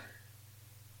 Yeah.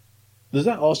 Does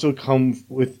that also come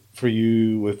for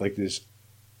you with like this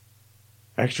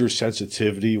extra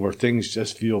sensitivity where things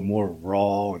just feel more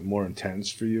raw and more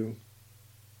intense for you?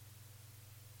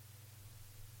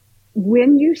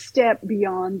 When you step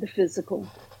beyond the physical,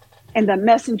 and the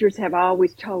messengers have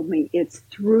always told me it's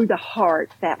through the heart.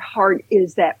 That heart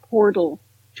is that portal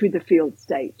to the field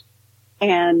state.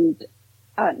 And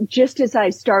just as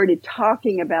I started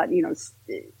talking about,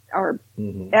 our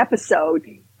episode,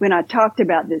 when I talked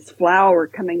about this flower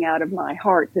coming out of my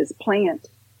heart, this plant,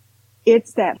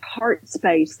 it's that heart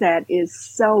space that is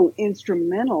so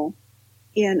instrumental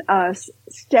in us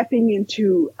stepping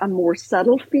into a more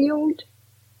subtle field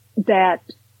that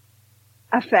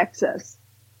affects us.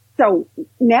 So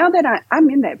now that I'm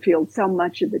in that field so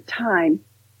much of the time,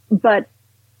 but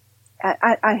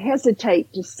I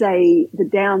hesitate to say the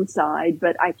downside,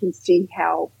 but I can see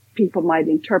how people might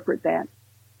interpret that.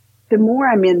 The more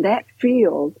I'm in that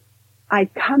field, I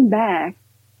come back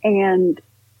and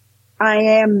I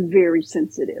am very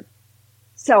sensitive.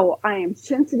 So I am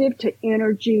sensitive to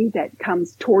energy that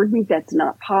comes toward me that's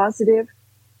not positive.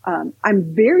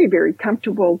 I'm very, very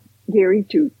comfortable, Gary,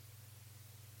 to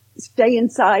stay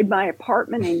inside my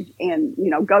apartment and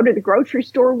go to the grocery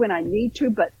store when I need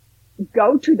to, but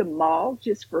go to the mall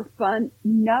just for fun?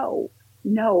 No,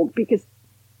 because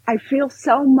I feel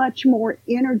so much more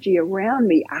energy around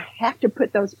me. I have to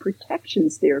put those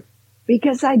protections there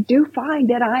because I do find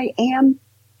that I am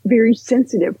very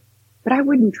sensitive, but I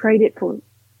wouldn't trade it for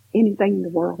anything in the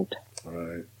world. All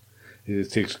right.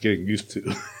 It takes getting used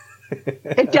to.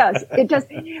 It does.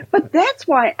 But that's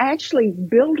why actually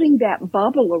building that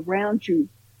bubble around you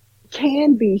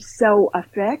can be so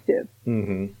effective.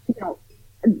 Mm-hmm.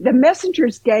 The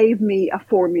messengers gave me a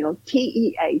formula,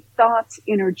 TEA, thoughts,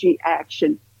 energy,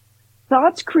 action.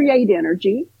 Thoughts create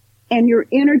energy, and your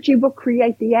energy will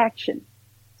create the action.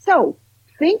 So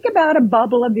think about a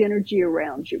bubble of energy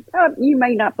around you. You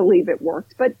may not believe it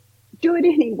works, but do it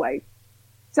anyway.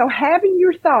 So having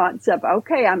your thoughts of,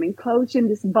 okay, I'm enclosed in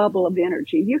this bubble of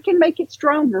energy. You can make it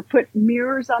stronger, put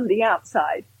mirrors on the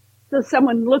outside. So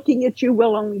someone looking at you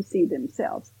will only see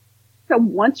themselves. So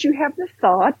once you have the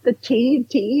thought, the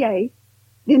TEA,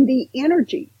 then the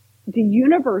energy, the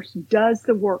universe does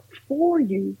the work for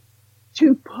you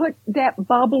to put that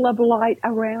bubble of light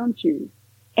around you.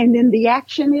 And then the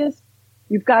action is,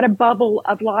 you've got a bubble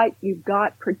of light, you've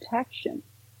got protection.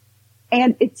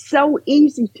 And it's so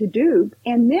easy to do.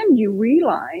 And then you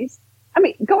realize,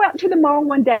 go out to the mall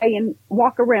one day and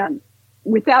walk around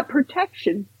without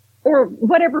protection, or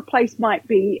whatever place might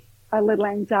be a little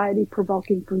anxiety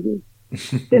provoking for you.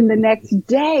 Then the next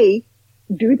day,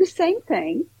 do the same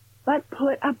thing, but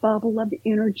put a bubble of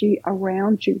energy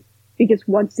around you. Because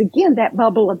once again, that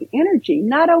bubble of energy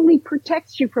not only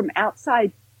protects you from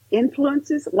outside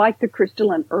influences like the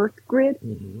crystalline earth grid,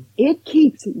 it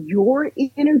keeps your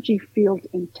energy field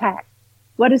intact.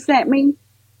 What does that mean?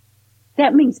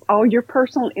 That means all your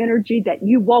personal energy that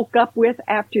you woke up with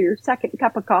after your second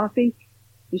cup of coffee,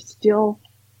 you still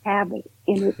have it,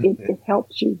 and it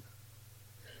helps you.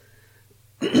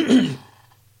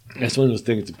 That's one of those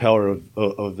things, the power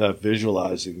of that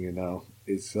visualizing,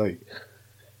 It's like,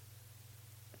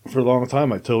 for a long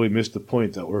time, I totally missed the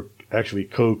point that we're actually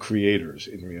co-creators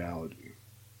in reality.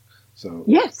 So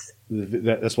yes,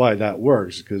 that's why that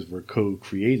works, because we're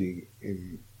co-creating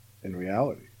in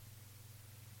reality.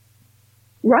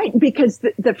 Right, because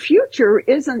the future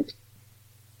isn't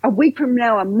a week from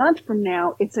now, a month from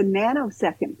now, it's a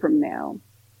nanosecond from now.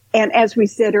 And as we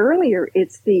said earlier,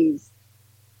 it's these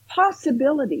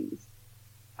possibilities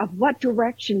of what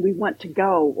direction we want to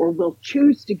go or will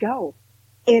choose to go.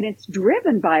 and it's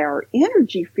driven by our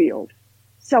energy field.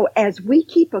 So as we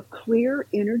keep a clear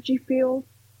energy field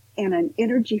and an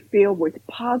energy field with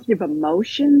positive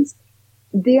emotions,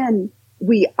 then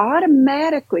we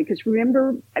automatically, because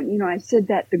remember, I said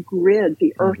that the grid,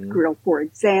 the earth grid, for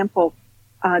example,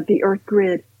 the earth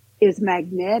grid is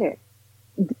magnetic.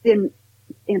 Then,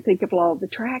 and think of law of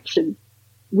attraction,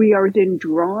 we are then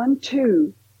drawn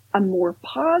to a more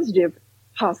positive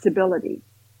possibility.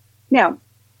 Now,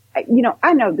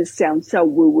 I know this sounds so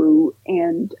woo-woo,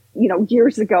 and,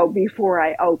 years ago before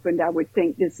I opened, I would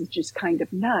think this is just kind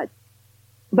of nuts.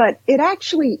 But it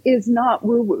actually is not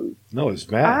woo-woo. No, it's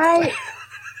math.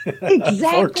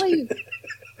 Exactly.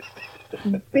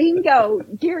 Bingo.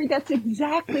 Gary, that's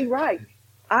exactly right.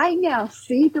 I now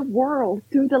see the world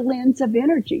through the lens of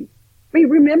energy. I mean,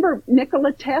 remember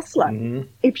Nikola Tesla. Mm-hmm.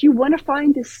 If you want to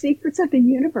find the secrets of the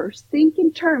universe, think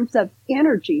in terms of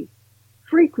energy,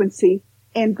 frequency,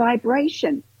 and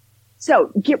vibration.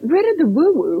 So get rid of the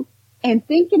woo-woo and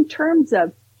think in terms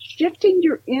of shifting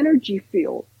your energy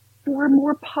field for a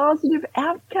more positive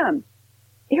outcome.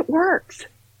 It works.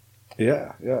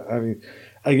 Yeah. I mean,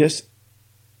 I guess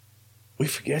we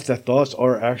forget that thoughts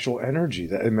are actual energy.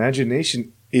 That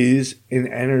imagination is an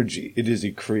energy. It is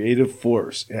a creative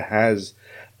force. It has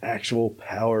actual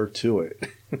power to it.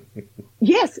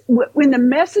 Yes. When the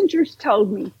messengers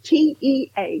told me,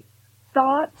 TEA,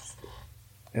 thoughts,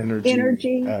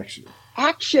 energy,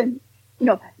 action.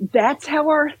 That's how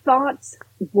our thoughts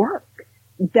work.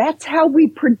 That's how we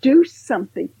produce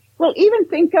something. Well, even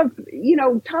think of,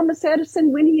 Thomas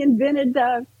Edison when he invented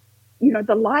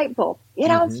the light bulb. It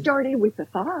all started with a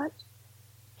thought.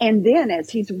 And then as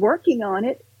he's working on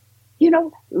it,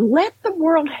 let the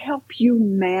world help you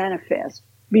manifest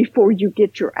before you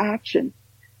get your action.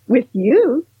 With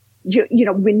you,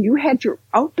 when you had your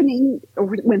opening or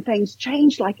when things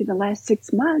changed, like in the last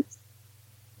 6 months,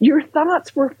 your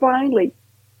thoughts were finally,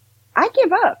 I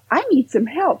give up. I need some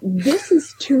help. This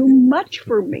is too much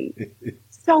for me.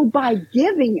 So by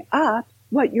giving up,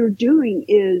 what you're doing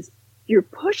is you're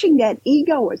pushing that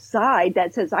ego aside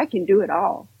that says, I can do it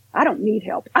all. I don't need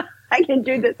help. I can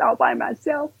do this all by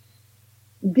myself.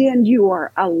 Then you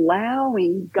are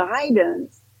allowing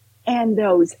guidance and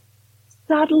those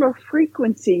subtler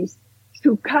frequencies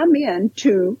to come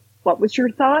into, what was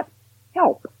your thought?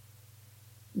 Help.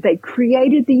 They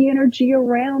created the energy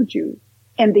around you.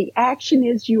 And the action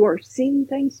is you are seeing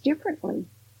things differently.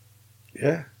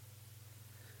 Yeah.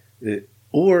 Like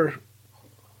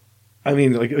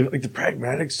the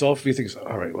pragmatic self, you think,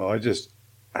 all right, well,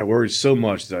 I worried so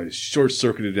much that I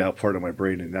short-circuited out part of my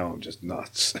brain, and now I'm just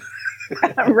nuts.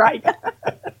 Right.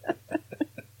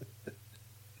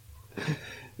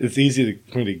 It's easy to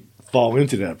kind of fall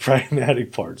into that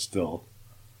pragmatic part still.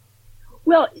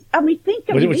 Well, think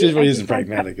of which really isn't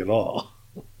pragmatic at all.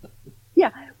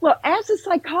 Yeah. Well, as a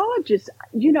psychologist,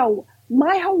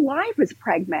 my whole life was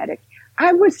pragmatic.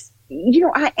 I was,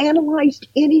 I analyzed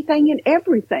anything and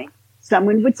everything.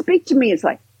 Someone would speak to me. It's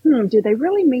like, did they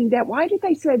really mean that? Why did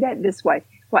they say that this way?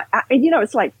 Well,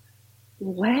 it's like,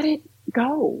 let it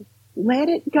go. Let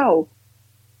it go.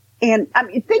 And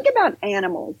think about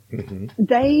animals. Mm-hmm.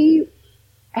 They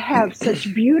have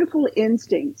such beautiful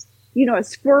instincts. A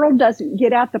squirrel doesn't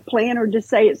get out the planter to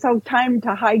say it's time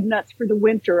to hide nuts for the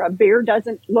winter. A bear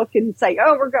doesn't look and say,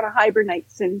 oh, we're going to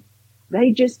hibernate soon.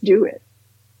 They just do it.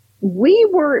 We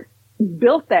were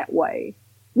built that way.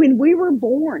 When we were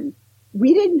born,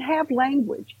 we didn't have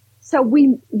language. So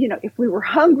if we were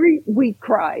hungry, we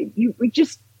cried. We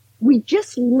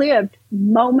just lived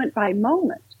moment by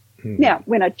moment. Mm-hmm. Now,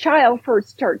 when a child first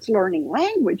starts learning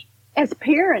language, as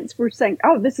parents, we're saying,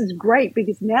 oh, this is great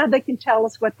because now they can tell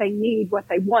us what they need, what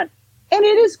they want. And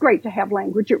it is great to have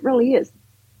language. It really is.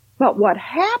 But what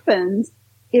happens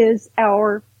is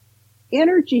our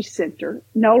energy center,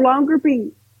 no longer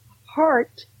being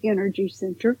heart energy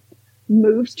center,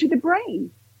 moves to the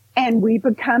brain and we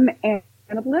become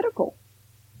analytical.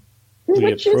 We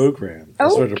get programmed.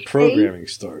 That's where the programming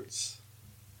starts.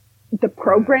 The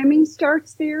programming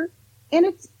starts there, and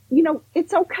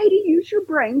it's okay to use your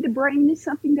brain. The brain is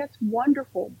something that's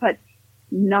wonderful, but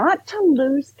not to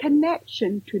lose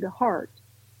connection to the heart.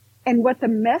 And what the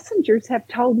messengers have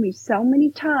told me so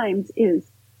many times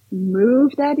is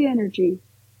move that energy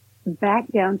back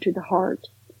down to the heart,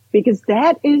 because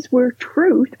that is where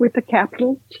truth with a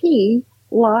capital T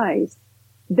lies.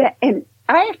 And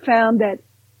I have found that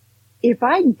if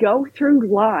I go through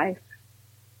life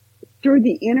through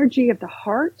the energy of the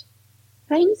heart,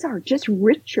 things are just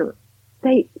richer.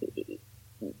 I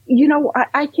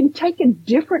can take a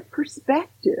different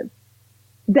perspective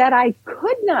that I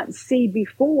could not see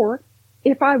before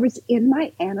if I was in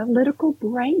my analytical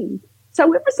brain.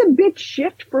 So it was a big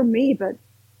shift for me, but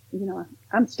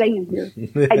I'm staying here.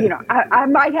 I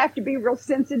might have to be real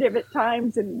sensitive at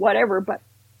times and whatever, but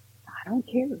I don't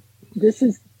care. This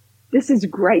is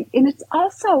great. And it's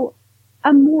also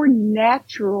a more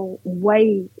natural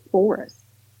way for us.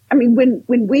 I mean,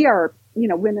 when we are,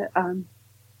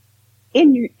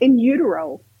 in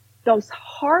utero, those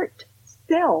heart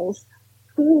cells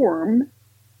form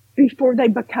before they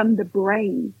become the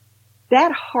brain.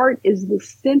 That heart is the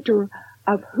center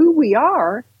of who we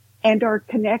are and our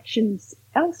connections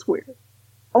elsewhere.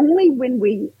 Only when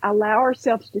we allow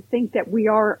ourselves to think that we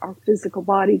are our physical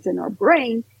bodies and our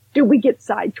brain do we get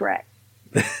sidetracked.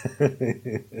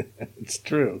 It's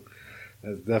true.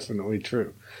 That's definitely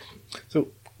true. So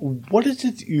what is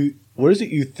it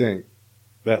you think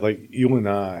that like you and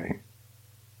I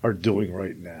are doing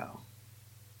right now?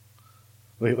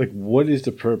 Like what is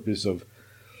the purpose of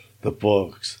the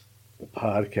books, the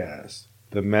podcast,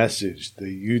 the message, the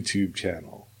YouTube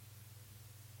channel?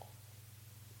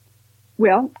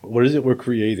 Well, what is it we're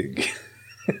creating?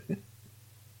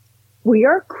 We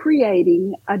are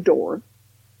creating a door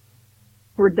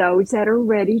for those that are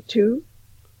ready to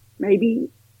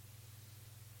maybe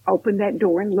open that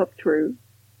door and look through.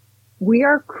 We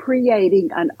are creating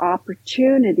an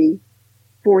opportunity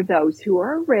for those who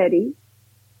are ready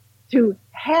to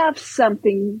have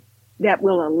something that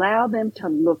will allow them to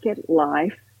look at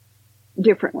life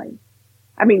differently.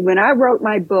 I mean, when I wrote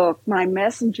my book, my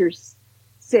messengers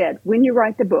said, when you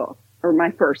write the book, or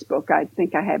my first book, I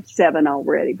think I have 7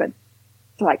 already, but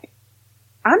it's like,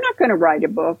 I'm not going to write a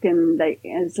book. And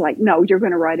it's like, no, you're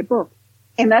going to write a book.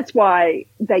 And that's why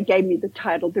they gave me the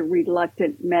title, The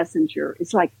Reluctant Messenger.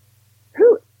 It's like,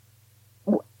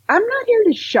 I'm not here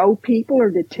to show people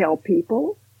or to tell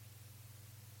people.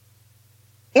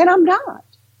 And I'm not.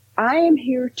 I am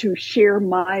here to share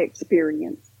my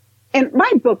experience. And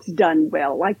my book's done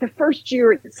well. Like the first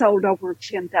year it sold over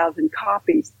 10,000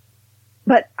 copies.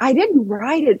 But I didn't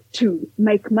write it to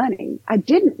make money. I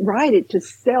didn't write it to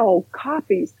sell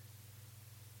copies.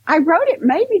 I wrote it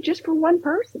maybe just for one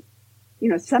person.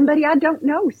 Somebody I don't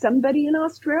know, somebody in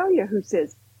Australia who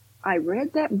says, I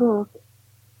read that book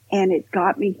and it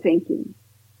got me thinking.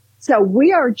 So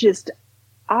we are just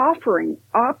offering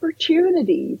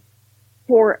opportunities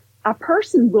for a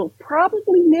person will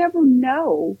probably never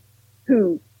know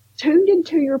who tuned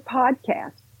into your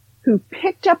podcast, who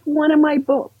picked up one of my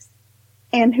books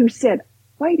and who said,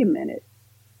 wait a minute,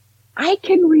 I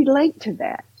can relate to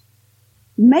that.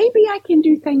 Maybe I can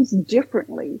do things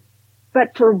differently,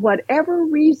 but for whatever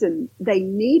reason, they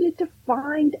needed to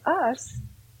find us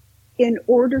in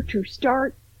order to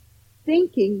start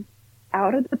thinking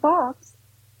out of the box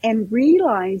and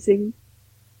realizing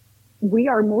we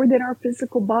are more than our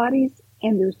physical bodies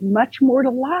and there's much more to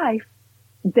life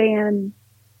than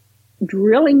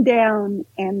drilling down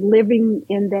and living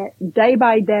in that day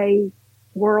by day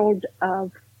world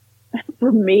of,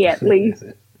 for me at least,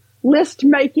 list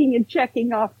making and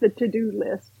checking off the to-do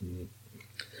list.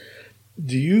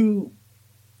 Do you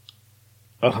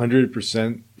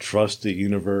 100% trust the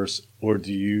universe, or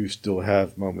do you still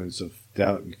have moments of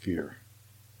doubt and fear?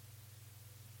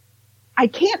 I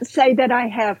can't say that I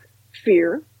have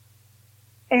fear,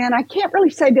 and I can't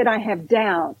really say that I have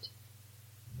doubt.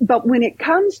 But when it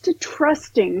comes to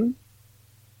trusting,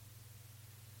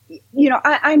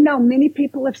 I know many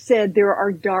people have said there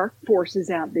are dark forces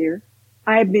out there.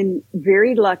 I have been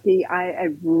very lucky. I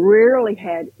have rarely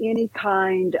had any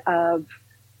kind of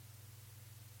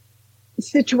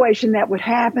situation that would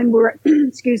happen where,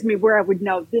 where I would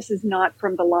know this is not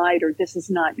from the light or this is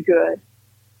not good.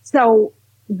 So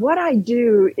what I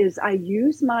do is I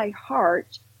use my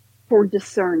heart for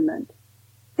discernment.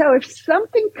 So if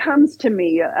something comes to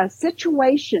me, a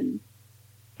situation,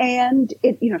 and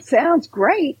it, sounds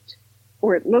great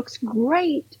or it looks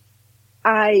great,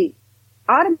 I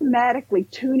automatically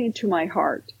tune into my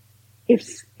heart.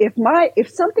 If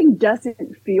something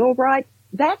doesn't feel right,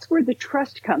 that's where the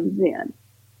trust comes in.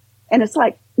 And it's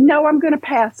like, no, I'm going to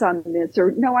pass on this,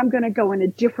 or no, I'm going to go in a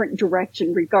different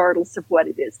direction regardless of what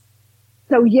it is.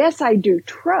 So yes, I do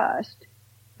trust,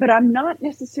 but I'm not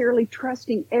necessarily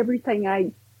trusting everything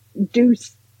I do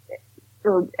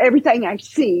or everything I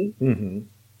see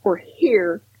or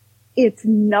hear. It's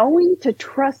knowing to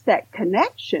trust that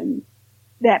connection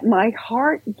that my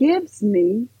heart gives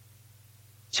me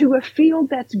to a field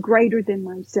that's greater than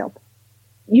myself.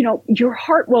 Your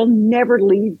heart will never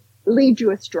lead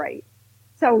you astray.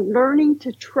 So learning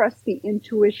to trust the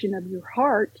intuition of your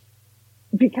heart,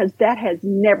 because that has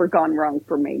never gone wrong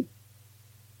for me.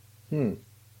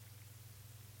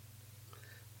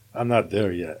 I'm not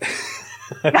there yet.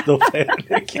 No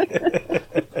panic.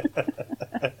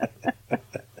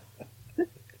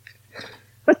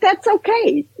 But that's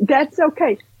okay. That's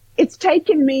okay. It's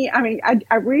taken me,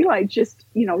 I realized just,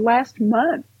 last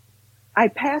month, I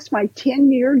passed my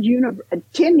 10-year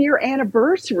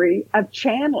anniversary of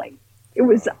channeling. It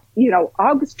was,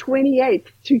 August 28th,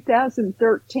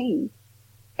 2013.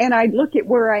 And I look at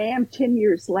where I am 10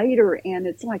 years later, and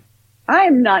it's like,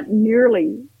 I'm not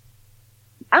even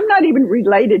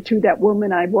related to that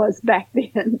woman I was back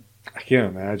then. I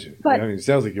can't imagine. But, it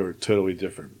sounds like you're a totally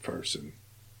different person.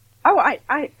 Oh, I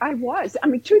was.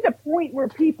 To the point where a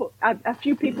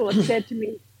few people have said to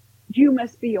me, you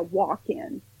must be a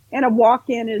walk-in. And a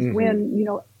walk-in is when,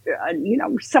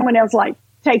 someone else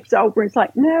takes over. It's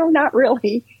like, no, not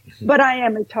really. But I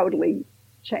am a totally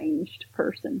changed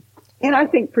person. And I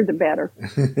think for the better.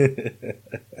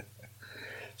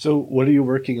 So what are you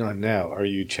working on now? Are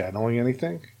you channeling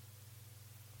anything?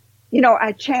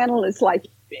 I channel is like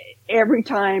every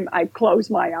time I close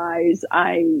my eyes,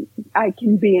 I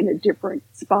can be in a different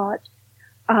spot.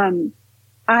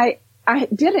 I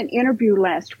did an interview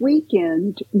last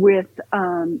weekend with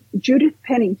Judith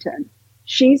Pennington.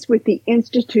 She's with the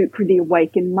Institute for the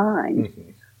Awakened Mind.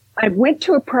 Mm-hmm. I went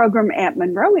to a program at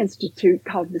Monroe Institute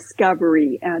called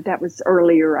Discovery. That was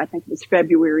earlier, I think it was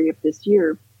February of this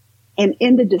year. And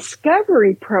in the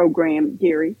Discovery program,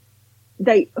 Gary,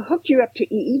 they hook you up to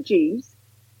EEGs.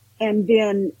 And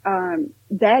then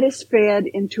that is fed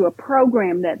into a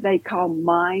program that they call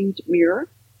Mind Mirror.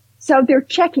 So they're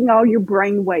checking all your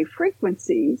brainwave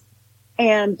frequencies,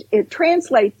 and it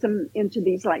translates them into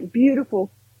these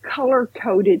beautiful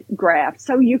color-coded graphs,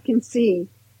 so you can see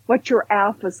what your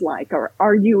alpha's like, or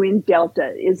are you in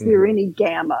delta? Is there any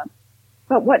gamma?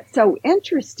 But what's so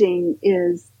interesting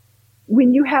is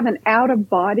when you have an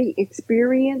out-of-body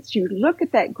experience, you look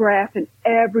at that graph and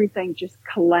everything just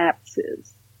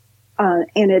collapses.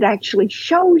 And it actually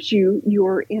shows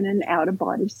you're in an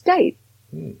out-of-body state.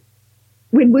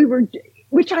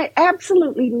 Which I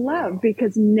absolutely love,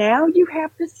 because now you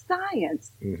have the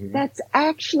science that's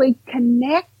actually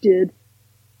connected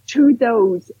to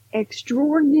those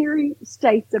extraordinary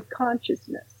states of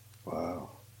consciousness. Wow.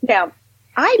 Now,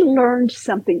 I learned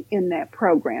something in that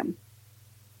program.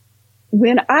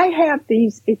 When I have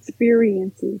these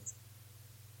experiences,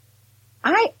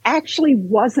 I actually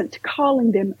wasn't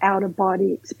calling them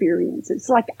out-of-body experiences.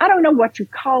 I don't know what you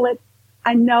call it.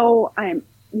 I know I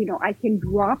can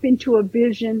drop into a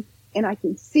vision and I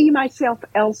can see myself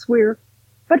elsewhere.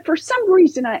 But for some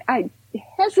reason, I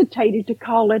hesitated to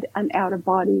call it an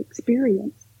out-of-body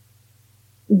experience.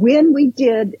 When we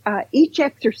did each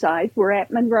exercise, we're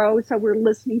at Monroe, so we're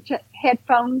listening to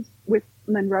headphones with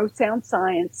Monroe Sound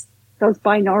Science, those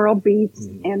binaural beats,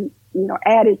 and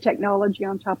added technology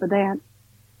on top of that.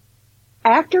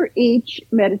 After each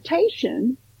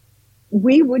meditation,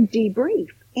 we would debrief,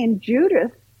 and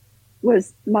Judith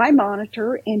was my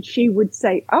monitor, and she would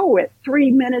say, at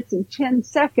 3 minutes and 10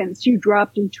 seconds, you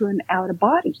dropped into an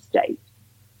out-of-body state.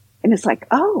 And it's like,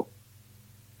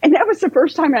 And that was the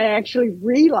first time I actually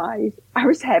realized I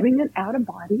was having an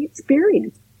out-of-body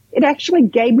experience. It actually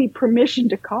gave me permission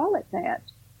to call it that.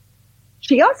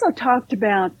 She also talked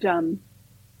about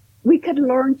we could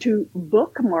learn to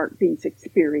bookmark these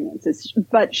experiences,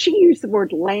 but she used the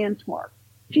word landmark.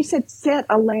 She said, set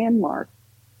a landmark.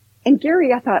 And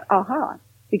Gary, I thought,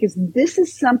 because this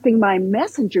is something my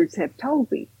messengers have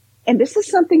told me. And this is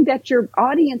something that your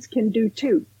audience can do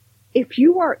too. If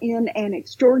you are in an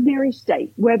extraordinary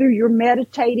state, whether you're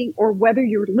meditating or whether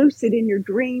you're lucid in your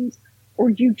dreams, or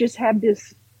you just have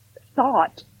this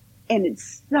thought and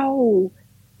it's so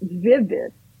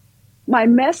vivid, my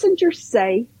messengers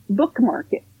say, bookmark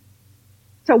it.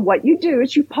 So what you do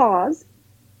is you pause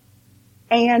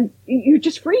and you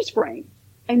just freeze frame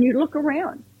and you look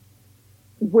around.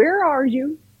 Where are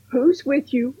you? Who's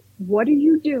with you? What are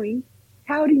you doing?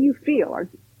 How do you feel?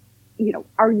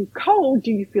 Are you cold?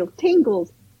 Do you feel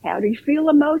tingles? How do you feel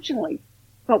emotionally?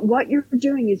 But what you're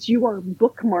doing is you are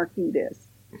bookmarking this.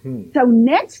 Mm-hmm. So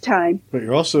next time. But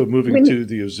you're also moving to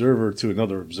the observer to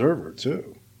another observer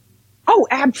too. Oh,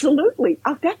 absolutely.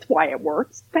 Oh, that's why it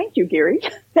works. Thank you, Gary.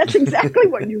 That's exactly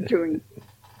what you're doing.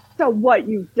 So what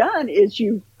you've done is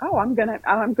I'm going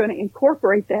to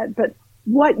incorporate that. But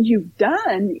what you've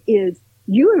done is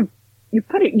you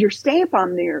put your stamp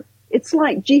on there. It's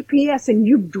like GPS, and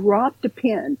you've dropped a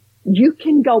pin. You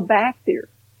can go back there.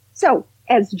 So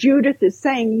as Judith is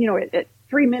saying, at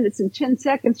 3 minutes and 10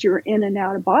 seconds, you're in an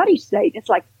out of body state. It's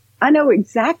like, I know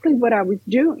exactly what I was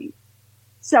doing.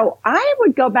 So I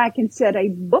would go back and set a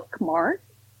bookmark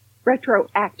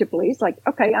retroactively. It's like,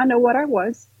 okay, I know what I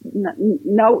was.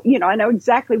 No, you know, I know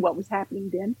exactly what was happening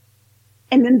then.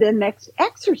 And then the next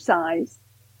exercise,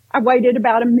 I waited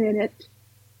about a minute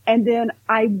and then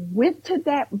I went to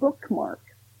that bookmark.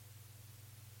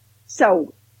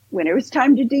 So when it was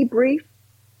time to debrief,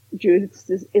 Judith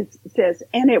says,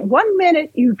 and at 1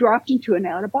 minute you dropped into an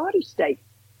out of body state.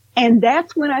 And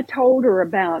that's when I told her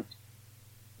about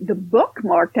the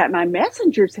bookmark that my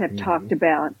messengers have talked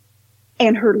about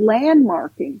and her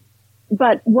landmarking.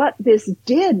 But what this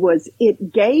did was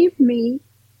it gave me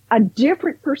a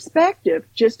different perspective,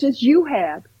 just as you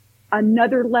have,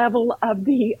 another level of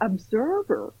the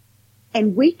observer.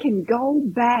 And we can go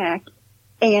back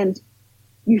and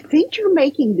you think you're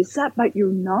making this up, but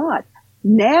you're not.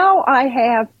 Now I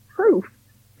have proof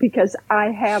because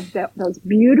I have those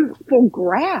beautiful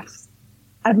graphs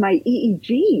of my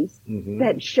EEGs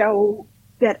that show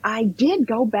that I did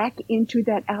go back into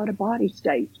that out of body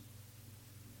state.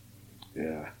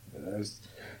 Yeah.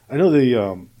 I know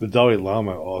the Dalai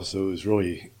Lama also is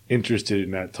really interested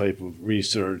in that type of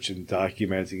research and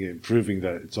documenting it and proving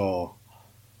that it's all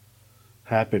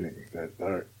happening,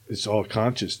 that it's all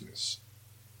consciousness.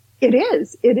 It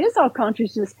is. It is all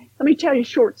consciousness. Let me tell you a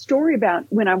short story about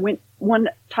when I went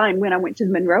to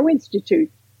the Monroe Institute.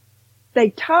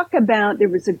 They talk about there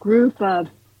was a group of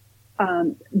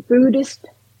Buddhist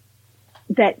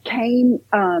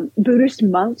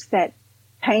monks that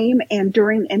came and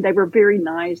they were very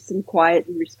nice and quiet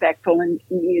and respectful and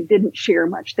didn't share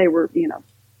much. They were,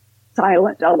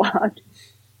 silent a lot.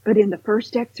 But in the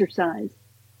first exercise,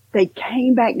 they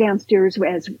came back downstairs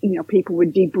as, people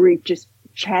would debrief, just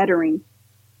chattering.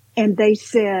 And they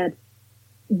said,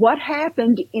 what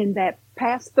happened in that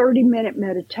past 30-minute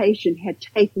meditation had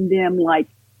taken them like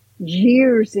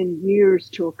years and years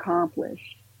to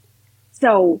accomplish.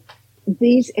 So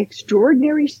these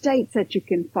extraordinary states that you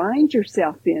can find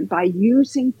yourself in by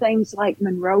using things like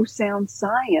Monroe Sound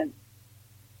Science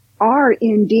are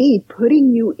indeed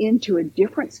putting you into a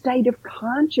different state of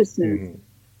consciousness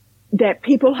that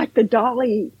people like the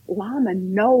Dalai Lama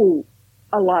know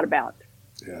a lot about.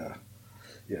 Yeah.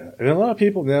 Yeah. And a lot of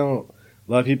people I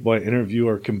interview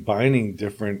are combining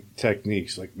different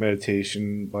techniques like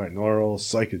meditation, binaural,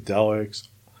 psychedelics,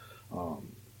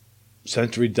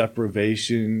 sensory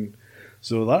deprivation.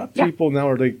 So a lot of people now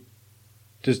are like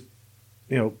just,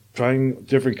 trying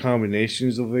different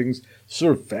combinations of things,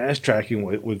 sort of fast tracking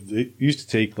what it used to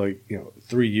take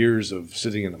 3 years of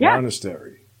sitting in a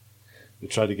monastery to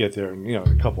try to get there in, in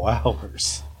a couple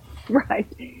hours. Right.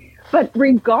 But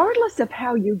regardless of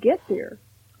how you get there,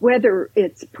 whether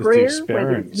it's prayer,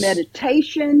 whether it's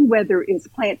meditation, whether it's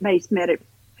plant-based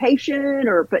meditation,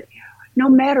 but no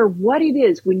matter what it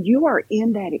is, when you are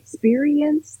in that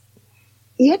experience,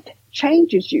 it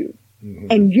changes you.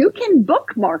 And you can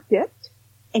bookmark it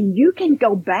and you can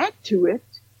go back to it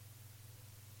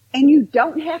and you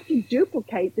don't have to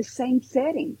duplicate the same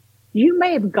setting. You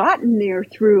may have gotten there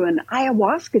through an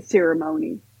ayahuasca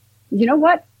ceremony. You know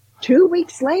what? 2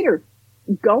 weeks later,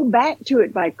 go back to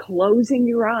it by closing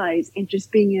your eyes and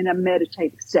just being in a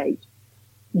meditative state.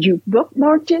 You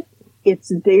bookmarked it.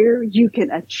 It's there. You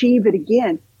can achieve it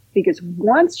again because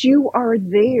once you are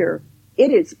there,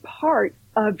 it is part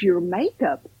of your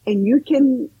makeup and you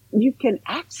can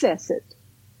access it.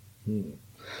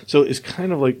 So it's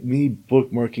kind of like me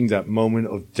bookmarking that moment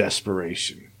of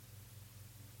desperation.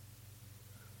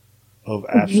 Of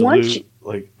absolute,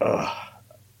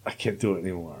 I can't do it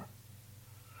anymore.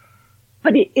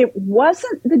 But it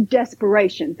wasn't the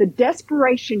desperation. The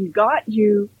desperation got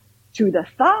you to the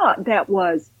thought that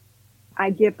was,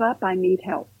 I give up, I need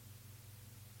help.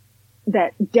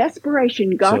 That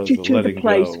desperation got you to the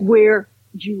place where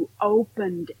you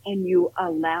opened and you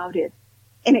allowed it.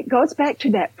 And it goes back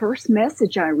to that first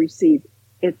message I received.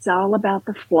 It's all about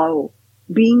the flow,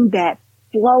 being that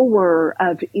flower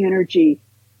of energy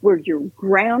where you're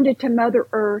grounded to Mother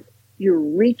Earth, you're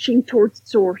reaching towards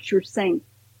Source, you're saying,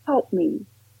 help me.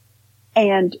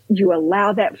 And you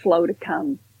allow that flow to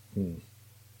come.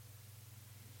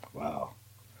 Wow.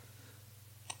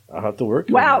 I'll have to work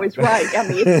on Wow that. is right.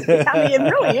 It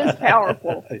really is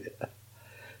powerful.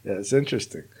 Yeah, it's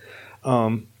interesting.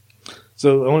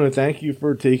 So I want to thank you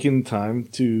for taking time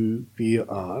to be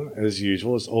on, as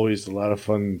usual. It's always a lot of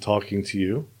fun talking to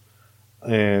you.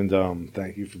 And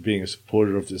thank you for being a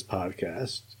supporter of this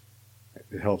podcast.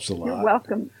 It helps a lot. You're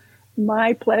welcome.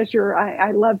 My pleasure.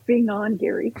 I love being on,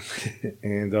 Gary.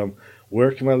 And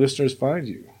where can my listeners find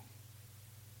you?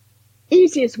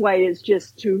 Easiest way is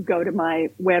just to go to my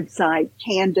website,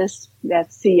 Candice,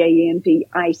 that's Candice,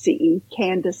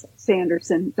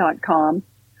 CandiceSanderson.com.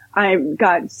 I've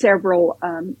got several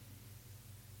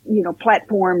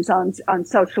platforms on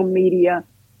social media.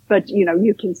 But,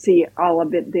 you can see all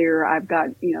of it there. I've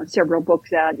got, several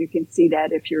books out. You can see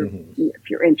that if you're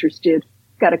interested.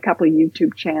 Got a couple of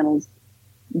YouTube channels.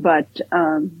 But,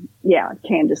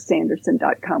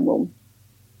 CandiceSanderson.com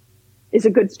is a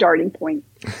good starting point.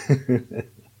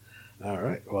 All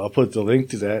right. Well, I'll put the link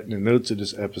to that in the notes of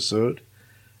this episode.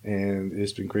 And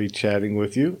it's been great chatting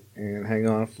with you. And hang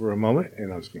on for a moment,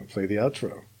 and I'm just going to play the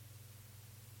outro.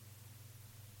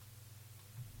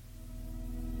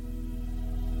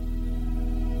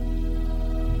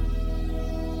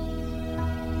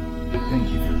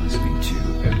 Thank you for listening to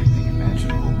Everything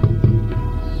Imaginable.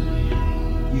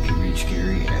 You can reach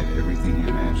Gary at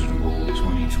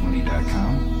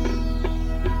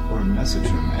everythingimaginable2020.com or message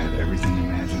him at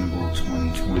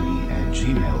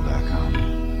everythingimaginable2020@gmail.com.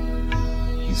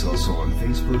 He's also on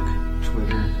Facebook,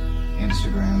 Twitter,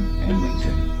 Instagram, and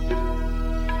LinkedIn.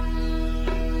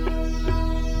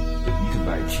 You can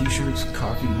buy t-shirts,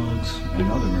 coffee mugs,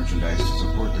 and other merchandise to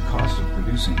support the cost of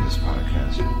producing this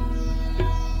podcast.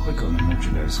 Click on the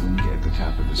merchandise link at the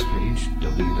top of this page,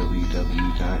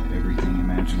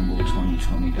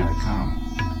 www.everythingimaginable2020.com.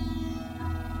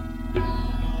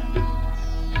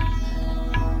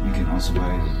 You can also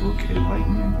buy the book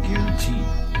Enlightenment Guaranteed.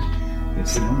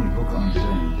 It's the only book on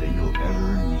Zen that you'll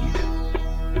ever need.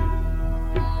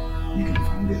 You can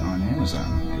find it on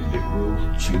Amazon, and it will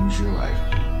change your life.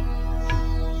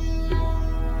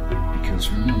 Because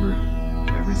remember,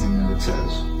 everything that it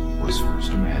says was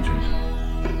first imagined.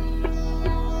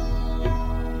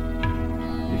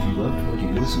 If you loved what you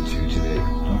listened to today,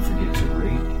 don't forget to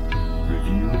rate,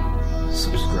 review,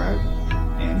 subscribe,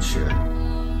 and share.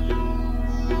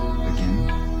 Again,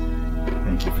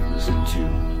 thank you for listening to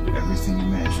Everything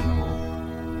Imaginable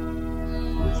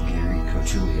with Gary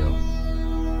Cochilio.